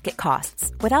out-of-pocket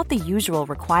costs without the usual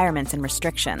requirements and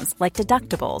restrictions like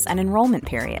deductibles and enrollment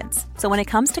periods. So when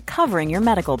it comes to covering your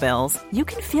medical bills, you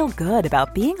can feel good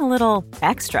about being a little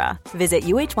extra. Visit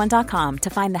uh1.com to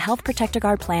find the Health Protector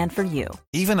Guard plan for you.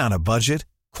 Even on a budget,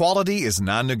 quality is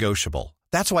non-negotiable.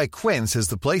 That's why Quince is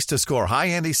the place to score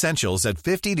high-end essentials at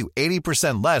 50 to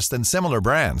 80% less than similar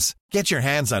brands. Get your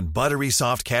hands on buttery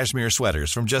soft cashmere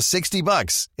sweaters from just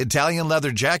 $60, Italian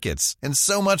leather jackets, and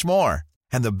so much more.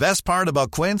 And the best part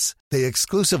about Quince, they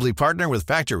exclusively partner with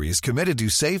factories committed to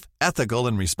safe, ethical,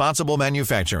 and responsible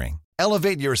manufacturing.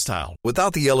 Elevate your style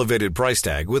without the elevated price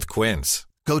tag with Quince.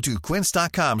 Go to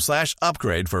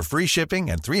quince.com/upgrade for free shipping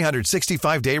and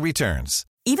 365-day returns.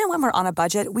 Even when we're on a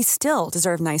budget, we still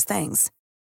deserve nice things.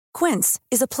 Quince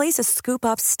is a place to scoop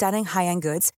up stunning high-end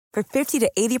goods for 50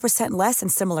 to 80% less than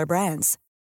similar brands.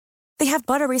 They have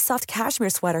buttery soft cashmere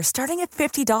sweaters starting at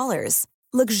 $50,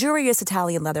 luxurious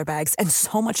Italian leather bags, and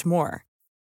so much more.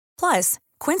 Plus,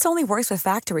 Quince only works with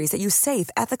factories that use safe,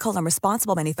 ethical, and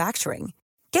responsible manufacturing.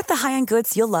 Get the high-end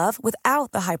goods you'll love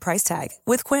without the high price tag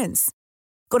with Quince.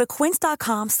 Go to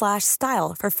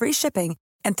quince.com/style for free shipping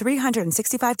and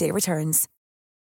 365-day returns.